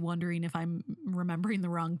immediately wondering if I'm remembering the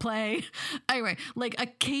wrong play. Anyway, like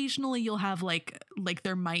occasionally you'll have like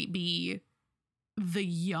there might be the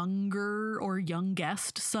younger or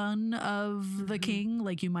youngest son of the king.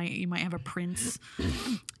 Like you might have a prince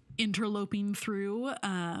interloping through.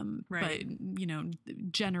 Right. But you know,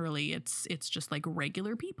 generally it's just like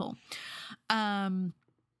regular people.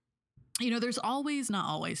 You know, there's always, not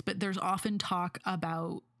always, but there's often talk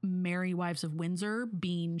about Merry Wives of Windsor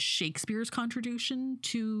being Shakespeare's contribution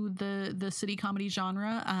to the city comedy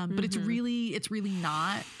genre. But it's really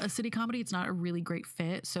not a city comedy. It's not a really great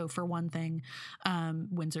fit. So for one thing,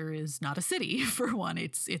 Windsor is not a city. For one,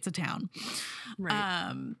 it's a town.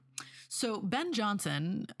 Right. So Ben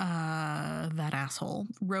Jonson, that asshole,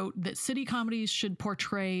 wrote that city comedies should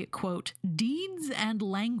portray, quote, deeds and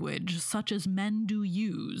language such as men do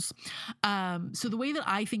use. So the way that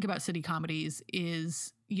I think about city comedies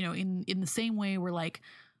is, you know, in the same way where like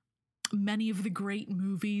many of the great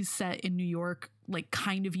movies set in New York, like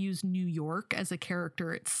kind of use New York as a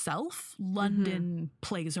character itself, London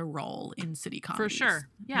plays a role in city comedies. For sure.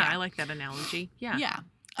 Yeah, I like that analogy. Yeah. Yeah.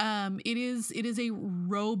 It is a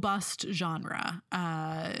robust genre.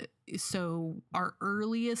 So our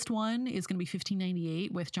earliest one is going to be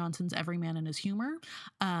 1598 with Jonson's Every Man in His Humor.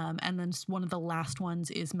 And then one of the last ones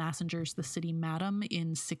is Massinger's The City Madam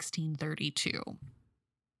in 1632.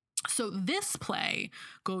 So this play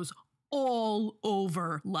goes all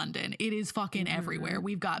over London. It is fucking everywhere.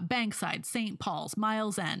 We've got Bankside, St. Paul's,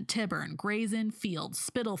 Miles End, Tyburn, Gray's Inn Fields,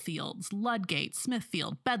 Spitalfields, Ludgate,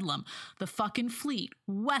 Smithfield, Bedlam, the fucking Fleet,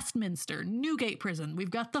 Westminster, Newgate Prison.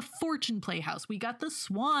 We've got the Fortune Playhouse. We got the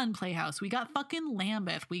Swan Playhouse. We got fucking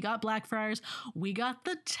Lambeth. We got Blackfriars. We got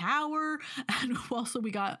the Tower. And also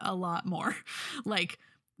we got a lot more. Like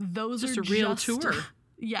those just are a real tour.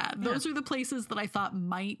 Yeah. Those are the places that I thought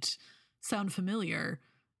might sound familiar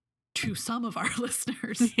to some of our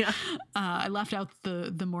listeners. Yeah. I left out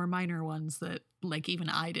the more minor ones that like even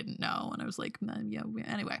I didn't know. And I was like, yeah,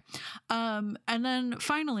 anyway. And then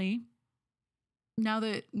finally, now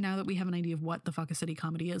that we have an idea of what the fuck a city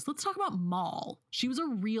comedy is, let's talk about Moll. She was a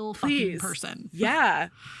real fucking person. Yeah.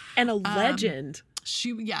 And a legend.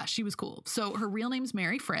 She was cool. So her real name's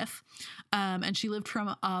Mary Frith. And she lived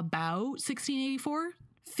from about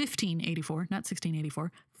 1584, not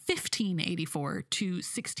 1684. 1584 to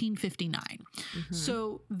 1659.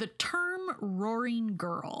 So the term roaring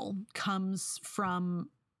girl comes from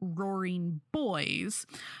roaring boys,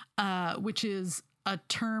 which is a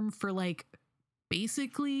term for like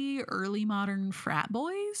basically early modern frat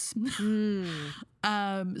boys.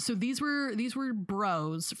 So these were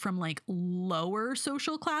bros from like lower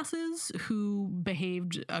social classes who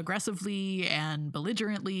behaved aggressively and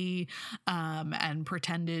belligerently, and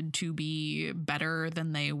pretended to be better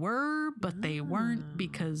than they were, but they weren't,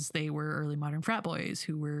 because they were early modern frat boys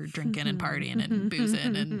who were drinking and partying and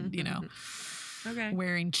boozing and, you know,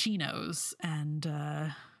 wearing chinos and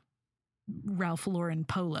Ralph Lauren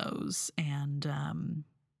polos and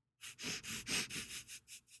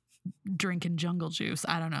drinking jungle juice.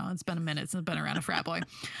 I don't know. It's been a minute since I've been around a frat boy.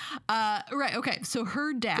 Right. Okay. So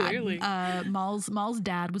her dad, Moll's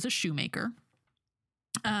dad, was a shoemaker.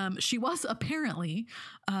 She was apparently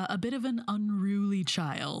a bit of an unruly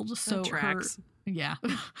child. So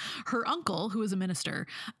her uncle, who was a minister,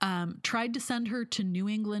 tried to send her to New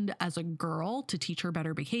England as a girl to teach her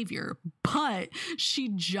better behavior, but she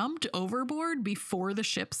jumped overboard before the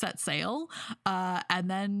ship set sail, and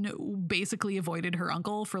then basically avoided her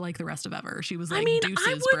uncle for like the rest of ever. She was like, deuces,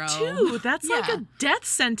 I would too. That's like a death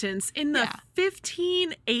sentence in the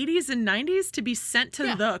 1580s and 90s to be sent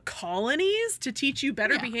to the colonies to teach you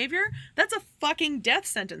better behavior. That's a fucking death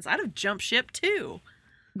sentence. I'd have jumped ship too.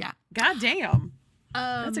 Yeah. God damn.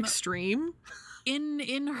 That's extreme.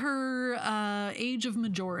 In her age of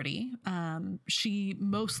majority, she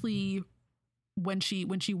mostly, when she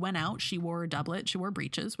went out, she wore a doublet. She wore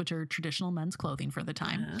breeches, which are traditional men's clothing for the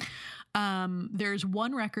time. There's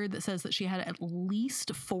one record that says that she had at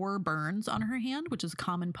least 4 burns on her hand, which is a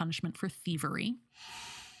common punishment for thievery.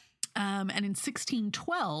 And in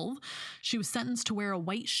 1612, she was sentenced to wear a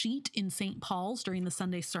white sheet in St. Paul's during the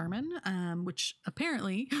Sunday sermon, which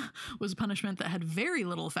apparently was a punishment that had very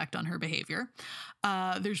little effect on her behavior.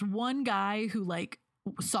 There's one guy who like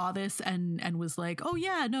saw this and was like, oh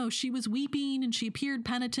yeah, no, she was weeping and she appeared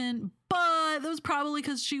penitent, but But that was probably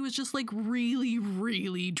because she was just like really,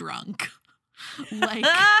 really drunk. Like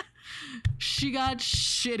she got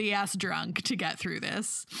shitty ass drunk to get through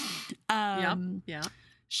this. Yeah.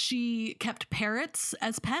 She kept parrots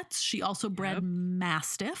as pets. She also bred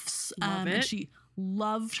mastiffs. Love it. And she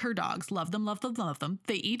loved her dogs. Loved them, loved them, loved them.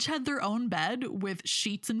 They each had their own bed with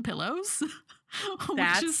sheets and pillows.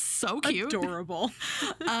 Which is so cute. Adorable.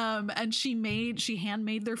 And she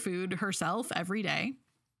handmade their food herself every day.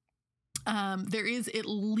 There is at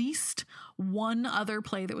least one other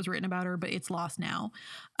play that was written about her, but it's lost now.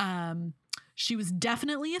 She was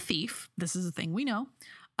definitely a thief. This is a thing we know.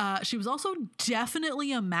 She was also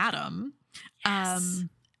definitely a madam. Yes.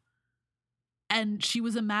 And she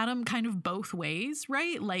was a madam kind of both ways,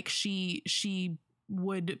 right? Like she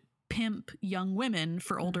would pimp young women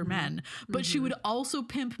for older men, but she would also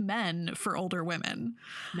pimp men for older women.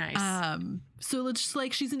 Nice. So it's just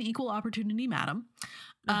like she's an equal opportunity madam.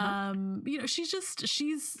 You know,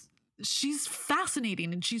 she's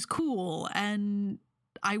fascinating and she's cool, and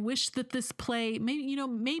I wish that this play,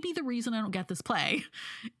 maybe the reason I don't get this play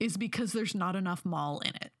is because there's not enough Moll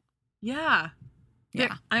in it. Yeah.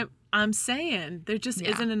 I'm saying there just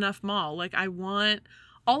isn't enough Moll. Like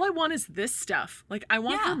all I want is this stuff. Like I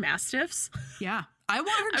want her mastiffs. Yeah. I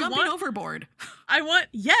want her jumping overboard. I want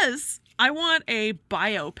a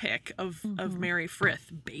biopic of Mary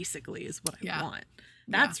Frith, basically, is what I want.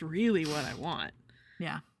 That's really what I want.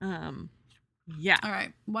 Yeah. Yeah. All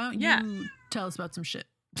right. Why don't you tell us about some shit?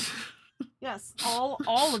 Yes.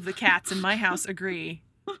 All of the cats in my house agree.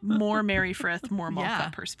 More Mary Frith, more Moll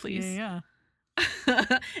Cutpurse, please. Yeah.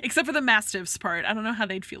 Except for the mastiffs part. I don't know how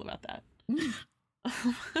they'd feel about that.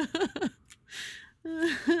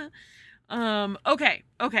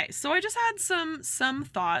 Okay. So I just had some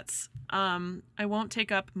thoughts. I won't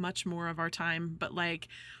take up much more of our time, but like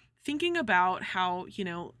thinking about how,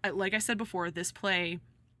 like I said before, this play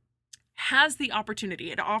has the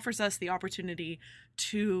opportunity. It offers us the opportunity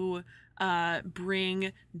to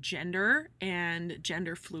bring gender and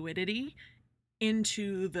gender fluidity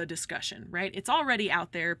into the discussion, right? It's already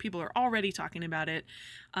out there. People are already talking about it.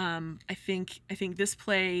 I think this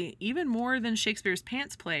play, even more than Shakespeare's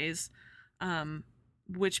pants plays,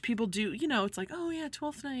 which people do, it's like, oh yeah,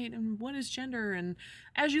 Twelfth Night, and what is gender, and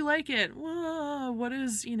As You Like It, whoa, what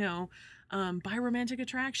is, biromantic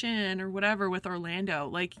attraction or whatever with Orlando.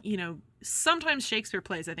 Like, sometimes Shakespeare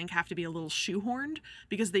plays, I think, have to be a little shoehorned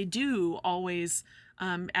because they do always,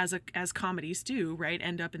 as comedies do, right,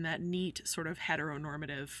 end up in that neat sort of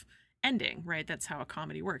heteronormative ending, right? That's how a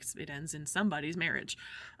comedy works. It ends in somebody's marriage,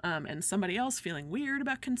 and somebody else feeling weird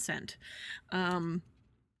about consent.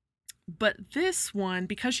 But this one,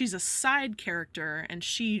 because she's a side character and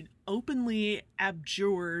she openly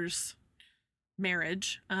abjures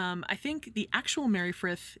marriage, I think the actual Mary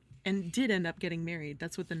Frith did end up getting married.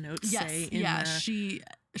 That's what the notes say. She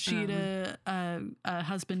had a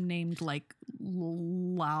husband named like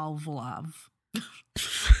Lavlav.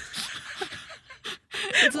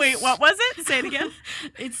 Wait, what was it? Say it again.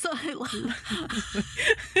 It's a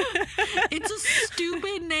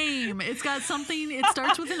stupid name. It's got something. It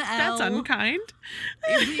starts with an L. That's unkind.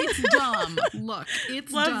 It's dumb. Look,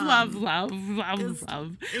 it's love, dumb. love.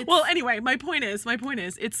 Well, anyway, my point is,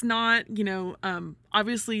 it's not,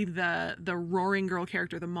 obviously the roaring girl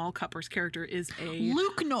character, the Moll Cutpurse character, is a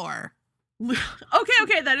Luke Nor.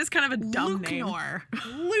 Okay, that is kind of a dumb name.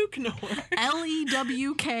 Luke Nor.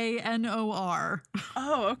 Lewknor.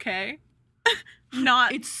 Oh, okay.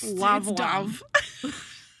 Not it's love.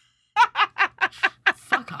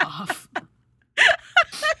 Fuck off.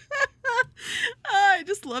 I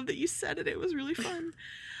just love that you said it. It was really fun.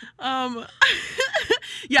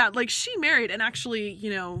 Yeah, like she married, and actually,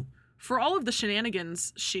 for all of the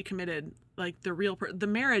shenanigans she committed, like the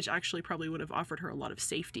marriage actually probably would have offered her a lot of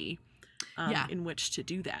safety. In which to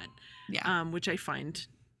do that, which I find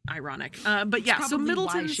ironic. But yeah, so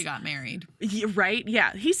Middleton, why she got married, right?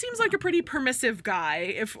 Yeah, he seems like a pretty permissive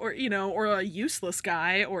guy, or a useless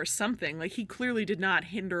guy or something. Like he clearly did not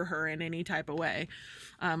hinder her in any type of way.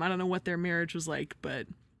 I don't know what their marriage was like, but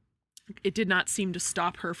it did not seem to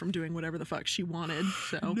stop her from doing whatever the fuck she wanted.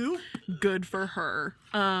 So good for her.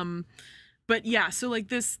 But yeah, so like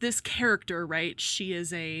this character, right? She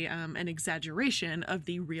is an exaggeration of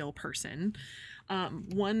the real person.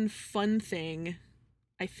 One fun thing,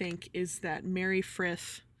 I think, is that Mary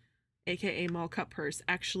Frith, aka Moll Cutpurse,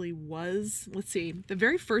 actually was, let's see, the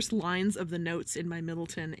very first lines of the notes in my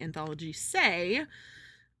Middleton anthology say,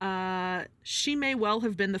 She may well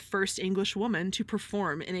have been the first English woman to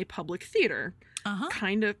perform in a public theater.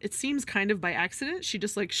 It seems kind of by accident. She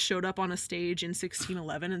just like showed up on a stage in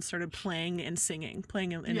 1611 and started playing and singing,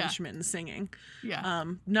 playing an instrument and singing. Yeah.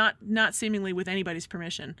 Not seemingly with anybody's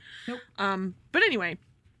permission. Nope. But anyway,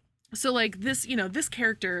 so like this, this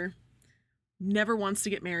character never wants to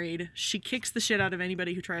get married. She kicks the shit out of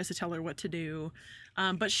anybody who tries to tell her what to do.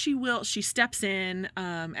 But she steps in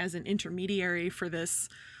as an intermediary for this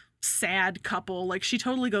sad couple. Like she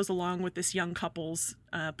totally goes along with this young couple's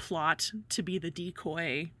plot to be the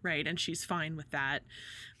decoy, right? And she's fine with that.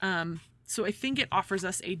 So I think it offers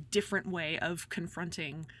us a different way of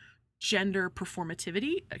confronting gender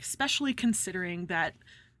performativity, especially considering that,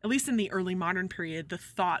 at least in the early modern period, the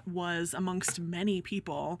thought was amongst many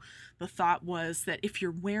people, the thought was that if you're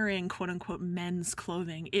wearing quote unquote men's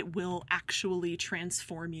clothing, it will actually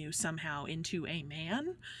transform you somehow into a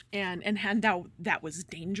man. And that was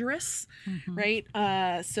dangerous, right?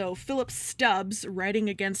 So Philip Stubbs, writing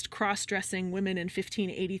against cross-dressing women in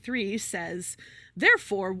 1583, says,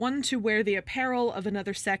 "Therefore, one to wear the apparel of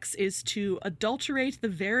another sex is to adulterate the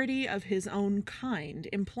verity of his own kind,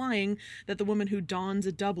 implying that the woman who dons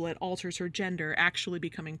a doublet alters her gender, actually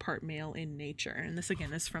becoming part male in nature." And this,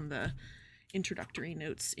 again, is from the introductory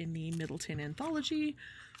notes in the Middleton anthology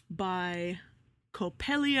by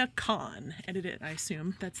Copelia Khan. Edited, I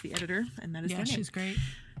assume. That's the editor, and that is their name. She's great.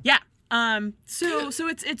 Yeah. So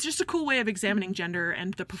it's just a cool way of examining gender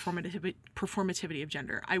and the performativity of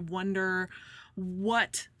gender. I wonder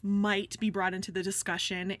what might be brought into the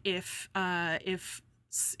discussion if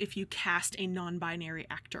you cast a non-binary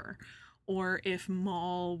actor, or if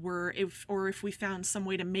if we found some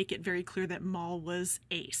way to make it very clear that Moll was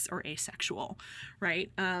ace or asexual, right?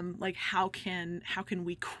 Like how can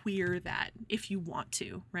we queer that if you want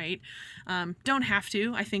to, right? Don't have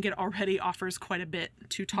to. I think it already offers quite a bit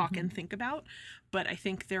to talk and think about, but I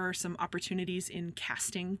think there are some opportunities in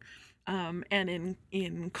casting and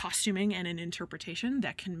in costuming and in interpretation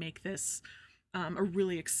that can make this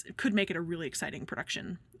could make it a really exciting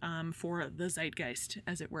production for the zeitgeist,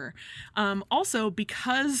 as it were. Also,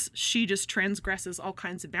 because she just transgresses all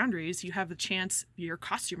kinds of boundaries, you have a chance, your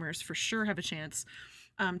costumers for sure have a chance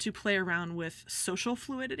to play around with social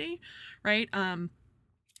fluidity, right? And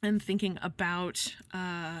thinking about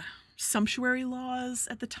sumptuary laws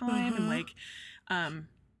at the time, and like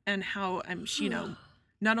and how she,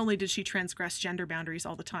 not only did she transgress gender boundaries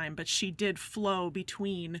all the time, but she did flow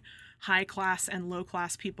between high class and low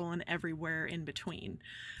class people and everywhere in between.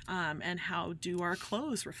 And how do our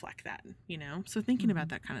clothes reflect that, So thinking about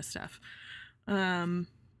that kind of stuff.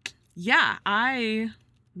 Yeah, I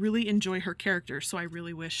really enjoy her character, so I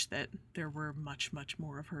really wish that there were much, much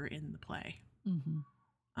more of her in the play.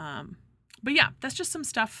 But yeah, that's just some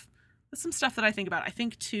stuff. That's some stuff that I think about. I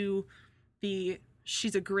think too,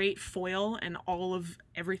 she's a great foil, and all of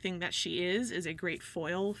everything that she is a great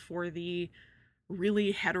foil for the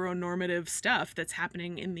really heteronormative stuff that's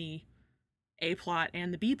happening in the A plot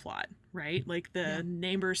and the B plot, right? Like the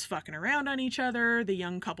neighbors fucking around on each other, the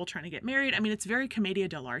young couple trying to get married. I mean, it's very commedia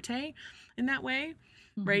dell'arte in that way,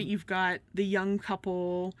 right? You've got the young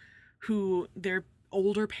couple who their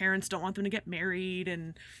older parents don't want them to get married,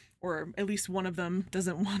 or at least one of them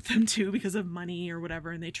doesn't want them to because of money or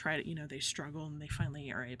whatever, and they try to, they struggle, and they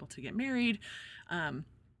finally are able to get married.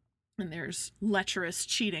 And there's lecherous,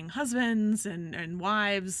 cheating husbands and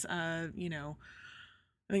wives. I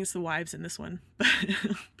think it's the wives in this one,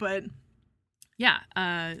 but yeah.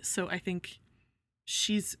 So I think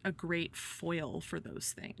she's a great foil for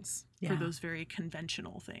those things, for those very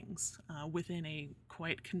conventional things within a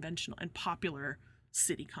quite conventional and popular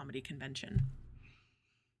city comedy convention.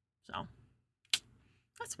 So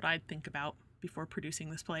that's what I'd think about before producing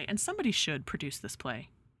this play. And somebody should produce this play.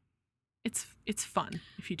 It's fun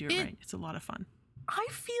if you do it right. It's a lot of fun. I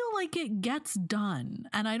feel like it gets done.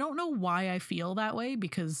 And I don't know why I feel that way,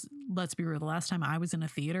 because let's be real, the last time I was in a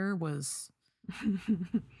theater was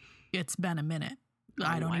it's been a minute.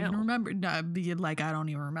 I don't even remember. I don't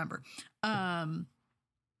even remember.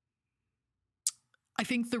 I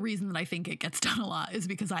think the reason that I think it gets done a lot is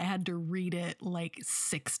because I had to read it like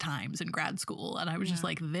 6 times in grad school, and I was just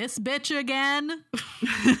like, this bitch again.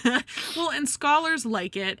 Well, and scholars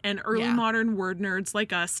like it, and early modern word nerds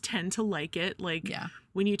like us tend to like it. Like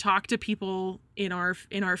when you talk to people in our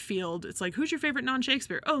field, it's like, who's your favorite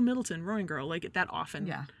non-Shakespeare? Oh, Middleton, Rowing Girl. Like that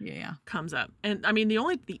often comes up. And I mean, the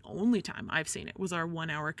only time I've seen it was our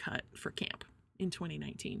 1-hour cut for camp in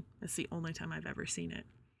 2019. That's the only time I've ever seen it.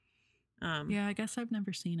 I guess I've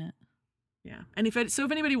never seen it. Yeah. And if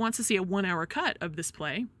anybody wants to see a 1-hour cut of this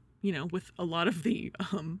play, with a lot of the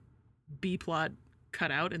B plot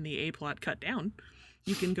cut out and the A plot cut down,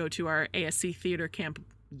 you can go to our ASC Theater Camp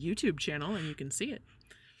YouTube channel and you can see it.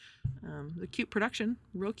 The cute production,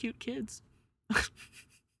 real cute kids.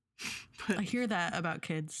 I hear that about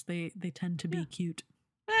kids. They tend to be cute.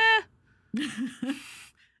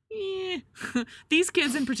 Yeah. These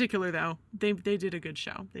kids in particular, though, they did a good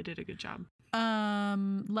show. They did a good job.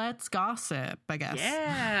 Let's gossip, I guess.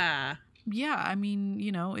 Yeah. Yeah, I mean,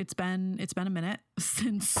 you know, it's been a minute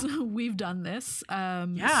since we've done this.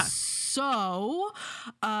 Yeah. So,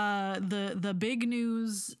 the big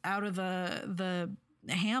news out of the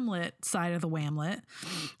Hamlet side of the Whamlet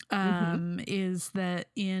is that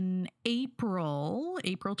in April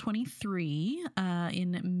 23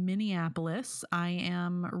 in Minneapolis, I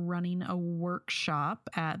am running a workshop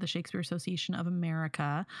at the Shakespeare Association of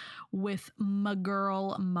America with my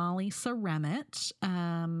girl Molly Saremet.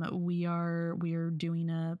 We are doing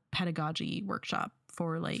a pedagogy workshop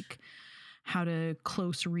for like how to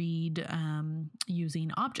close read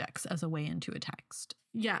using objects as a way into a text.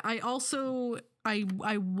 Yeah, I also I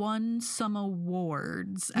won some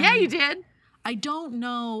awards. Yeah, you did. I don't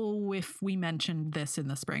know if we mentioned this in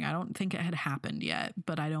the spring. I don't think it had happened yet,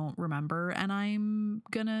 but I don't remember. And I'm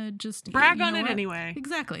gonna just brag on it anyway.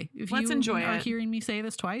 Exactly. If Let's you enjoy are it. Hearing me say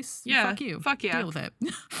this twice, yeah, fuck you. Fuck yeah. Deal with it.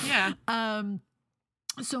 Yeah.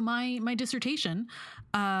 So my dissertation,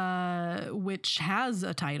 which has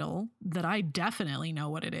a title that I definitely know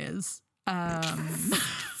what it is.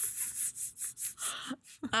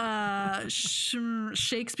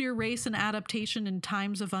 Shakespeare, Race and Adaptation in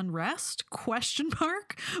Times of Unrest ?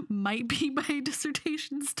 Might be my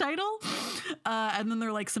dissertation's title. And then there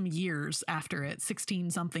are like some years after it,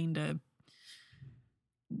 16 something to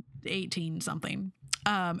 18 something.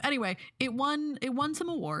 Anyway, it won some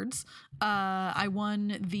awards. I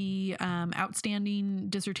won the Outstanding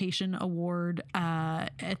Dissertation Award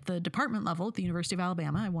at the department level at the University of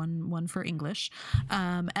Alabama. I won one for English.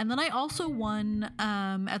 And then I also won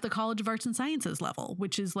at the College of Arts and Sciences level,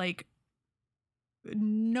 which is like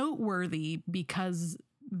noteworthy because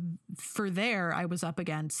for there I was up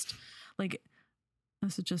against like,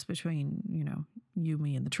 this is just between, you know, you,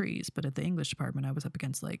 me, and the trees. But at the English department, I was up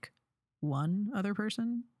against like one other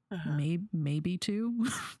person, maybe two.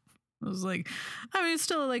 I was like, I mean, it's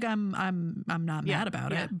still like I'm not mad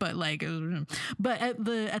about it, but like, but at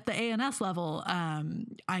the ANS level,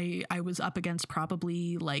 I was up against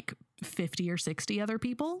probably like 50 or 60 other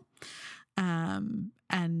people, and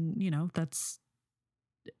you know that's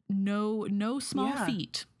no small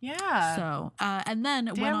feat. Yeah. So and then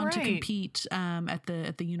went on to compete at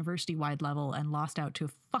the university wide level and lost out to a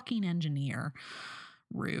fucking engineer.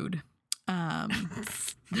 Rude.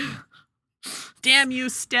 Damn you,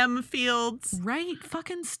 STEM fields. Right?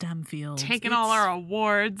 Fucking STEM fields. Taking all our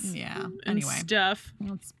awards. Yeah. And anyway. Stuff.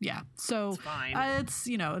 Yeah. So it's fine. It's,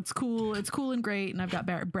 you know, it's cool. It's cool and great. And I've got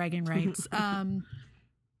bragging rights. And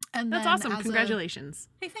that's awesome. Congratulations.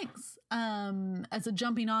 Hey, thanks. As a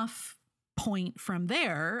jumping off point from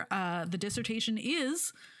there, the dissertation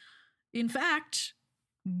is, in fact,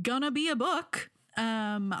 gonna be a book.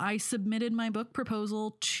 I submitted my book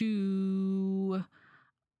proposal to,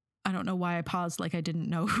 I don't know why I paused like I didn't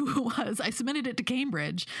know who it was. I submitted it to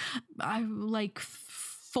Cambridge. Like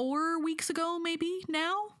 4 weeks ago, maybe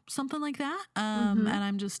now, something like that. And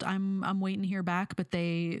I'm waiting to hear back, but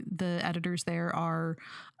the editors there are,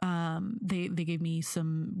 they gave me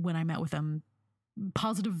some, when I met with them,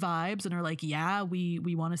 positive vibes and are like, yeah,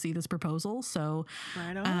 we want to see this proposal. So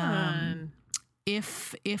right on.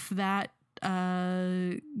 If that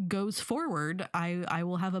goes forward, I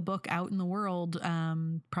will have a book out in the world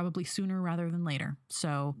probably sooner rather than later.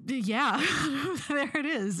 So yeah, there it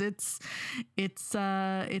is. It's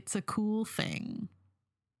a cool thing.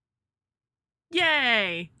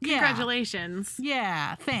 Yay! Congratulations.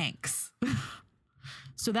 Yeah, thanks.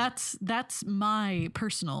 So that's my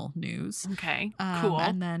personal news. Okay, cool.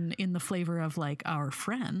 And then in the flavor of like our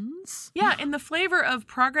friends. Yeah, in the flavor of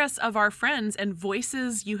progress of our friends and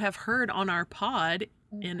voices you have heard on our pod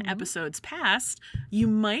in episodes past, you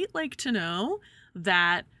might like to know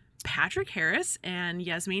that Patrick Harris and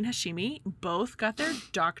Yasmin Hashimi both got their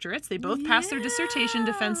doctorates. They both passed their dissertation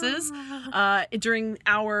defenses during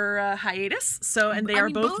our hiatus. So, and they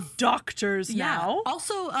are both doctors now.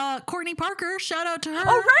 Also, Courtney Parker, shout out to her.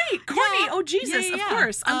 Oh, right. Courtney. Yeah. Oh, Jesus. Of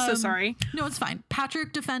course. I'm so sorry. No, it's fine.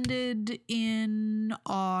 Patrick defended in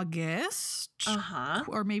August.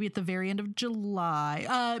 Or maybe at the very end of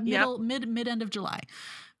July. Mid end of July.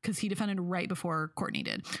 Because he defended right before Courtney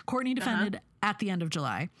did. Courtney defended at the end of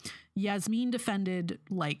July. Yasmin defended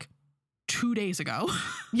like 2 days ago.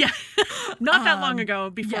 Yeah. Not that long ago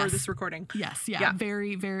before yes. this recording. Yes. Yeah.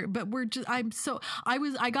 Very, very, but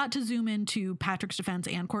I got to zoom into Patrick's defense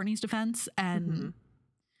and Courtney's defense and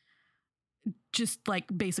just like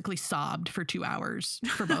basically sobbed for 2 hours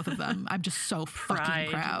for both of them. I'm just so fucking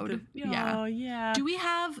proud. Yeah. Do we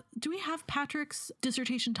have Patrick's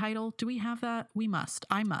dissertation title? Do we have that? We must.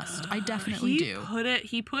 I must. I definitely do.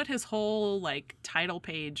 He put his whole like title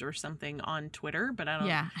page or something on Twitter, but I don't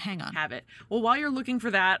hang on. have it. Well, while you're looking for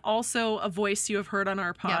that, also a voice you have heard on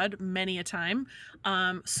our pod many a time.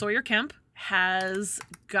 Sawyer Kemp has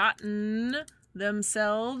gotten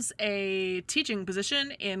themselves a teaching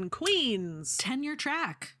position in Queens. Tenure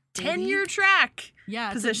track.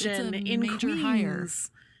 Yeah, position it's a in major Queens. hire.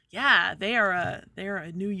 Yeah, they are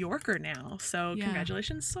a New Yorker now. So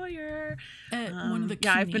congratulations, Sawyer. One of the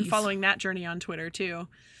I've been following that journey on Twitter too.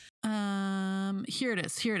 Here it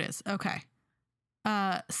is. Okay.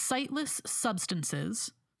 Sightless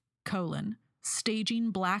substances,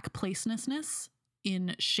 staging black placelessness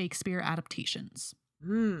in Shakespeare adaptations.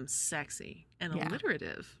 Sexy and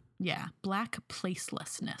alliterative. Yeah, black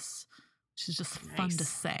placelessness, which is just fun to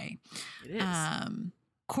say. It is.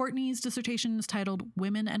 Courtney's dissertation is titled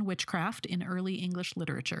Women and Witchcraft in Early English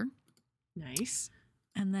Literature. Nice.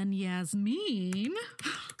 And then Yasmin.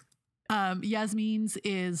 Yasmin's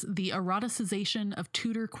is The Eroticization of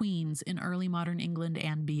Tudor Queens in Early Modern England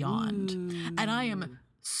and Beyond. Ooh. And I am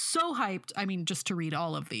so hyped. I mean, just to read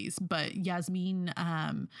all of these, but Yasmin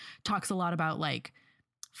talks a lot about like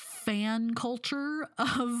fan culture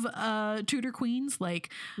of Tudor queens, like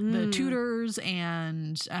the Tudors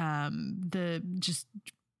and the just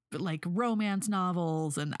like romance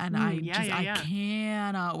novels, and I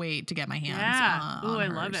cannot wait to get my hands on I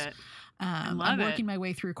hers. love it. I'm working my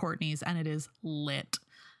way through Courtney's, and it is lit.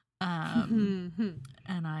 And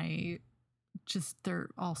they're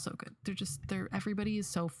all so good. Everybody is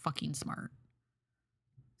so fucking smart.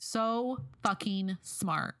 So fucking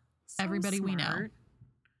smart. So everybody smart. We know.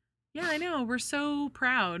 Yeah, I know. We're so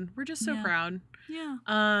proud. We're just so proud. Yeah.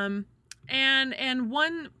 And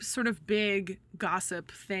one sort of big gossip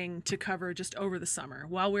thing to cover just over the summer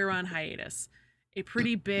while we were on hiatus. A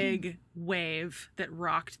pretty big wave that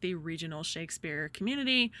rocked the regional Shakespeare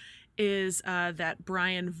community is that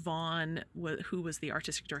Brian Vaughn, who was the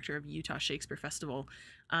artistic director of Utah Shakespeare Festival,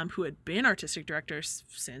 who had been artistic director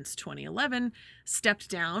since 2011, stepped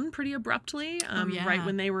down pretty abruptly right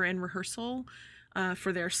when they were in rehearsal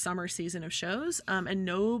for their summer season of shows, and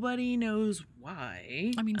nobody knows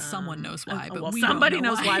why. I mean, someone knows why, but well, we somebody don't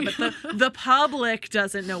know knows why, but the public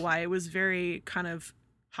doesn't know why. It was very kind of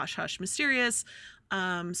hush-hush mysterious.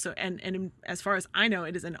 So and as far as I know,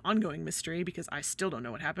 it is an ongoing mystery because I still don't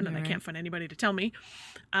know what happened and I can't find anybody to tell me.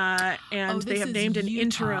 And they have named an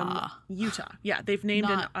interim Utah. Yeah, they've named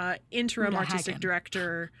an interim artistic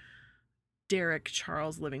director, Derek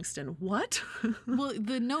Charles Livingston. What? Well,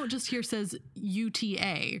 the note just here says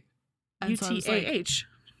UTA. UTAH.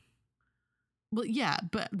 Well, yeah,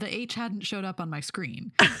 but the H hadn't showed up on my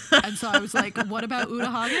screen. And so I was like, what about Uta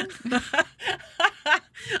Hagen?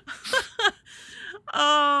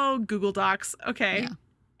 Oh, Google Docs. Okay. Yeah.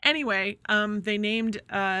 Anyway, they named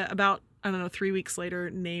about, 3 weeks later,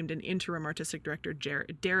 named an interim artistic director,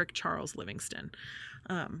 Derek Charles Livingston.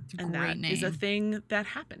 And that name. Is a thing that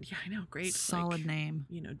happened. Yeah, I know. Great. Solid name.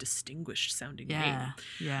 Distinguished sounding name.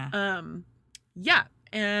 Yeah. Yeah.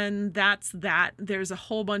 And that's that. There's a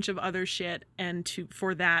whole bunch of other shit. And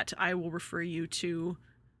for that, I will refer you to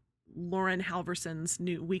Lauren Halverson's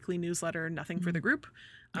new weekly newsletter, Nothing for the Group,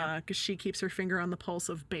 because she keeps her finger on the pulse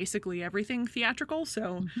of basically everything theatrical.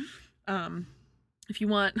 So if you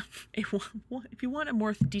want a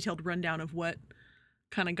more detailed rundown of what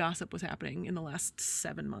kind of gossip was happening in the last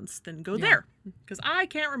 7 months, then go there, because I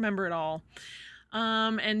can't remember it all.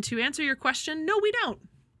 And to answer your question, no, we don't.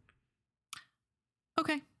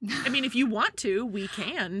 Okay. I mean, if you want to, we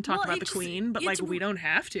can talk about the Queen, but we don't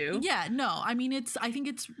have to. Yeah, no. I mean, I think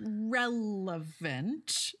it's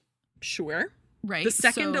relevant. Sure. Right. The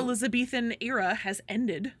second Elizabethan era has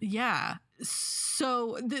ended. Yeah.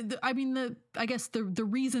 So I guess the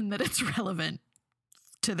reason that it's relevant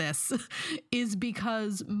to this is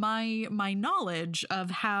because my knowledge of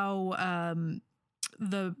how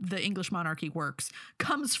the English monarchy works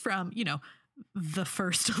comes from, the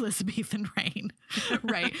first Elizabethan reign,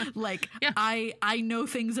 right? Like I know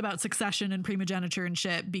things about succession and primogeniture and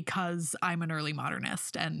shit because I'm an early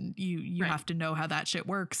modernist, and you have to know how that shit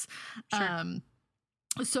works. Sure.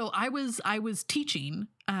 So I was teaching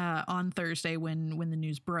on Thursday when the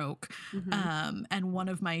news broke, and one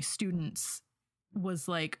of my students was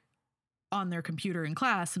like on their computer in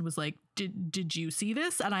class and was like, did you see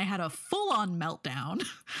this? And I had a full on meltdown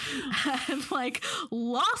and like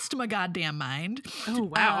lost my goddamn mind. Oh,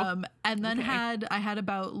 wow. And then I had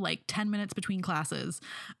about like 10 minutes between classes.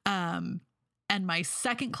 And my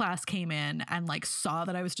second class came in and like saw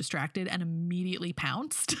that I was distracted and immediately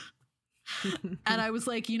pounced. And I was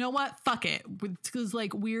like, you know what? Fuck it. Because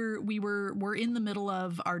like we're in the middle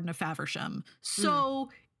of Ardna Faversham. So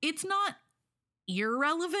it's not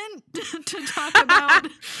irrelevant to talk about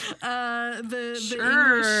the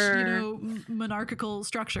English, monarchical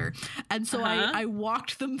structure. And so I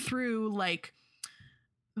walked them through like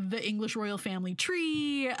the English royal family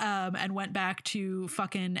tree, and went back to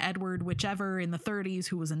fucking Edward whichever in the 30s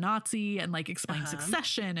who was a Nazi, and like explained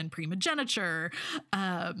succession and primogeniture,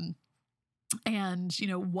 and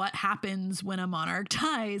what happens when a monarch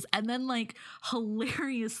dies, and then like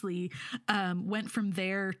hilariously went from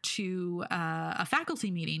there to a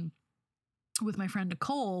faculty meeting with my friend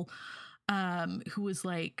Nicole, who was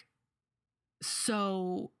like,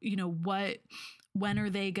 so when are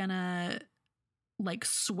they gonna like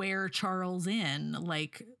swear Charles in,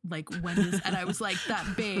 like when is, and I was like,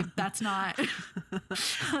 that babe, that's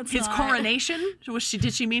his coronation.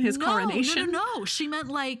 Did she mean his coronation? No, she meant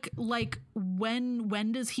like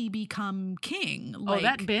when does he become king? Like,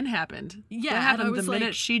 that been happened. Yeah, that happened the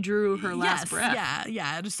minute she drew her last breath.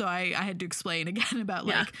 Yeah. So I had to explain again about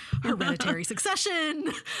like hereditary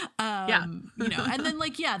succession. And then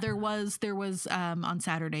like there was on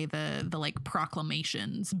Saturday the like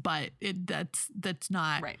proclamations, but that's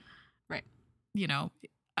not right.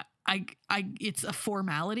 I it's a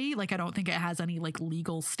formality. Like I don't think it has any like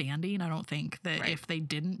legal standing. I don't think that if they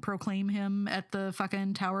didn't proclaim him at the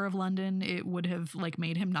fucking Tower of London, it would have like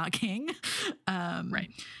made him not king.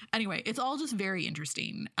 Anyway, it's all just very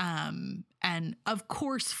interesting. And of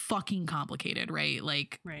course fucking complicated, right?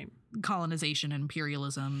 Like colonization and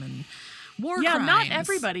imperialism and war crimes. Yeah, not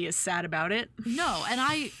everybody is sad about it. No, and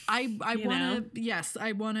I want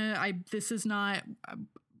to, this is not,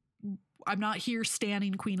 I'm not here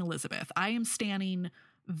standing Queen Elizabeth. I am standing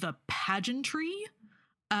the pageantry,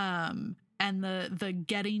 and the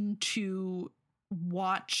getting to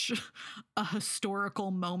watch a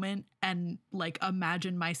historical moment and like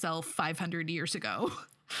imagine myself 500 years ago.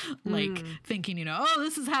 Like thinking,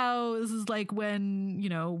 this is like when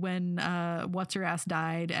what's her ass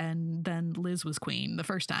died and then Liz was queen the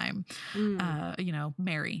first time.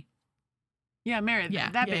 Mary. Yeah, Mary.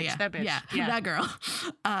 That bitch. Yeah, that girl.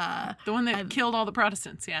 The one that killed all the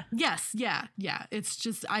Protestants. Yeah. Yes. Yeah. It's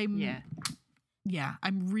just I'm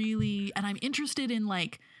really, and I'm interested in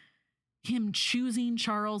like him choosing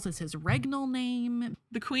Charles as his regnal name.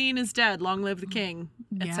 The queen is dead. Long live the king,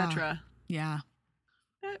 etc. Yeah.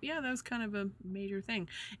 That was kind of a major thing.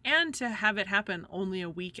 And to have it happen only a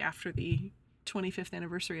week after the 25th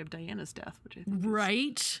anniversary of Diana's death, which I think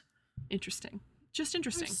is interesting. Just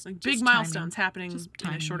interesting. Like big milestones happening in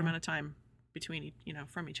a short amount of time between,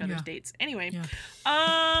 from each other's dates. Anyway,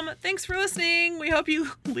 thanks for listening. We hope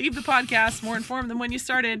you leave the podcast more informed than when you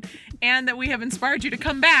started, and that we have inspired you to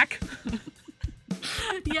come back.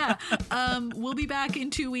 We'll be back in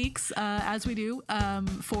 2 weeks, as we do,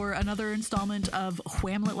 for another installment of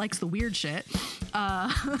Whamlet Likes the Weird Shit.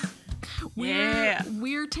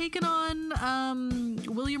 We're taking on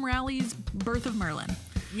William Raleigh's Birth of Merlin.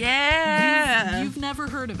 Yeah. You've never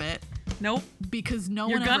heard of it. Nope. Because no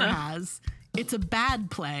one ever has. It's a bad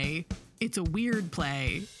play. It's a weird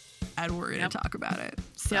play. And we're going to talk about it.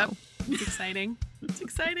 So It's exciting.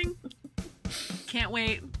 Can't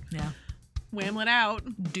wait. Yeah. Whamlet out.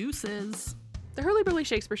 Deuces. The Hurly Burly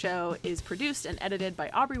Shakespeare Show is produced and edited by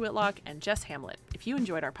Aubrey Whitlock and Jess Hamlet. If you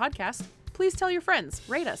enjoyed our podcast, please tell your friends,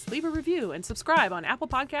 rate us, leave a review, and subscribe on Apple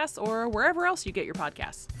Podcasts or wherever else you get your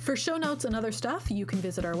podcasts. For show notes and other stuff, you can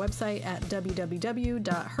visit our website at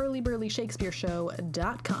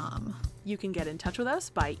www.hurlyburlysshakespeareshow.com. You can get in touch with us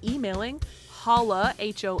by emailing holla,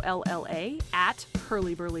 Holla, at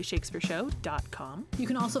hurlyburlyshakespeareshow.com. You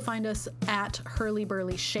can also find us at Hurly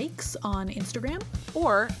Burly Shakes on Instagram.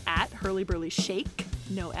 Or at Hurly Burly Shake,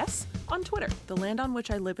 no S, on Twitter. The land on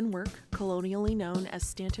which I live and work, colonially known as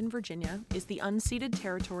Stanton, Virginia, is the unceded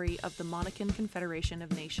territory of the Monacan Confederation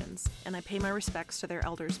of Nations, and I pay my respects to their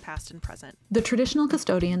elders past and present. The traditional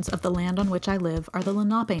custodians of the land on which I live are the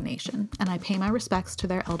Lenape Nation, and I pay my respects to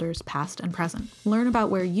their elders past and present. Learn about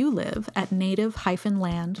where you live at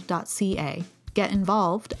native-land.ca. Get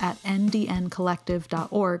involved at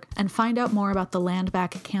ndncollective.org and find out more about the Land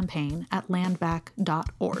Back campaign at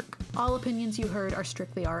landback.org. All opinions you heard are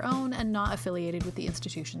strictly our own and not affiliated with the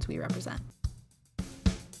institutions we represent.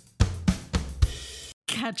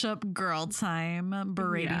 Catch up girl time,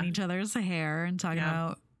 berating each other's hair and talking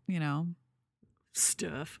about,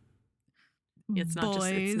 stuff. It's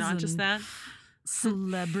not just that.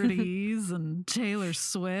 Celebrities and Taylor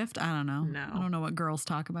Swift. I don't know. No. I don't know what girls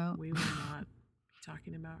talk about. We were not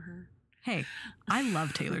talking about her. Hey, I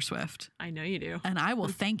love Taylor Swift. I know you do. And I will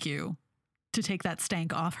thank you to take that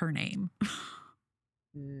stank off her name.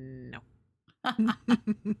 No. I'm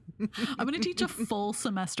going to teach a full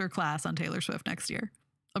semester class on Taylor Swift next year.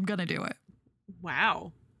 I'm going to do it.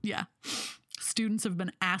 Wow. Yeah. Students have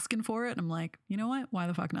been asking for it. And I'm like, you know what? Why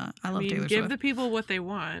the fuck not? I love Taylor Swift. Give the people what they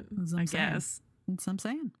want, I guess. That's what I'm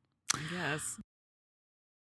saying. I guess.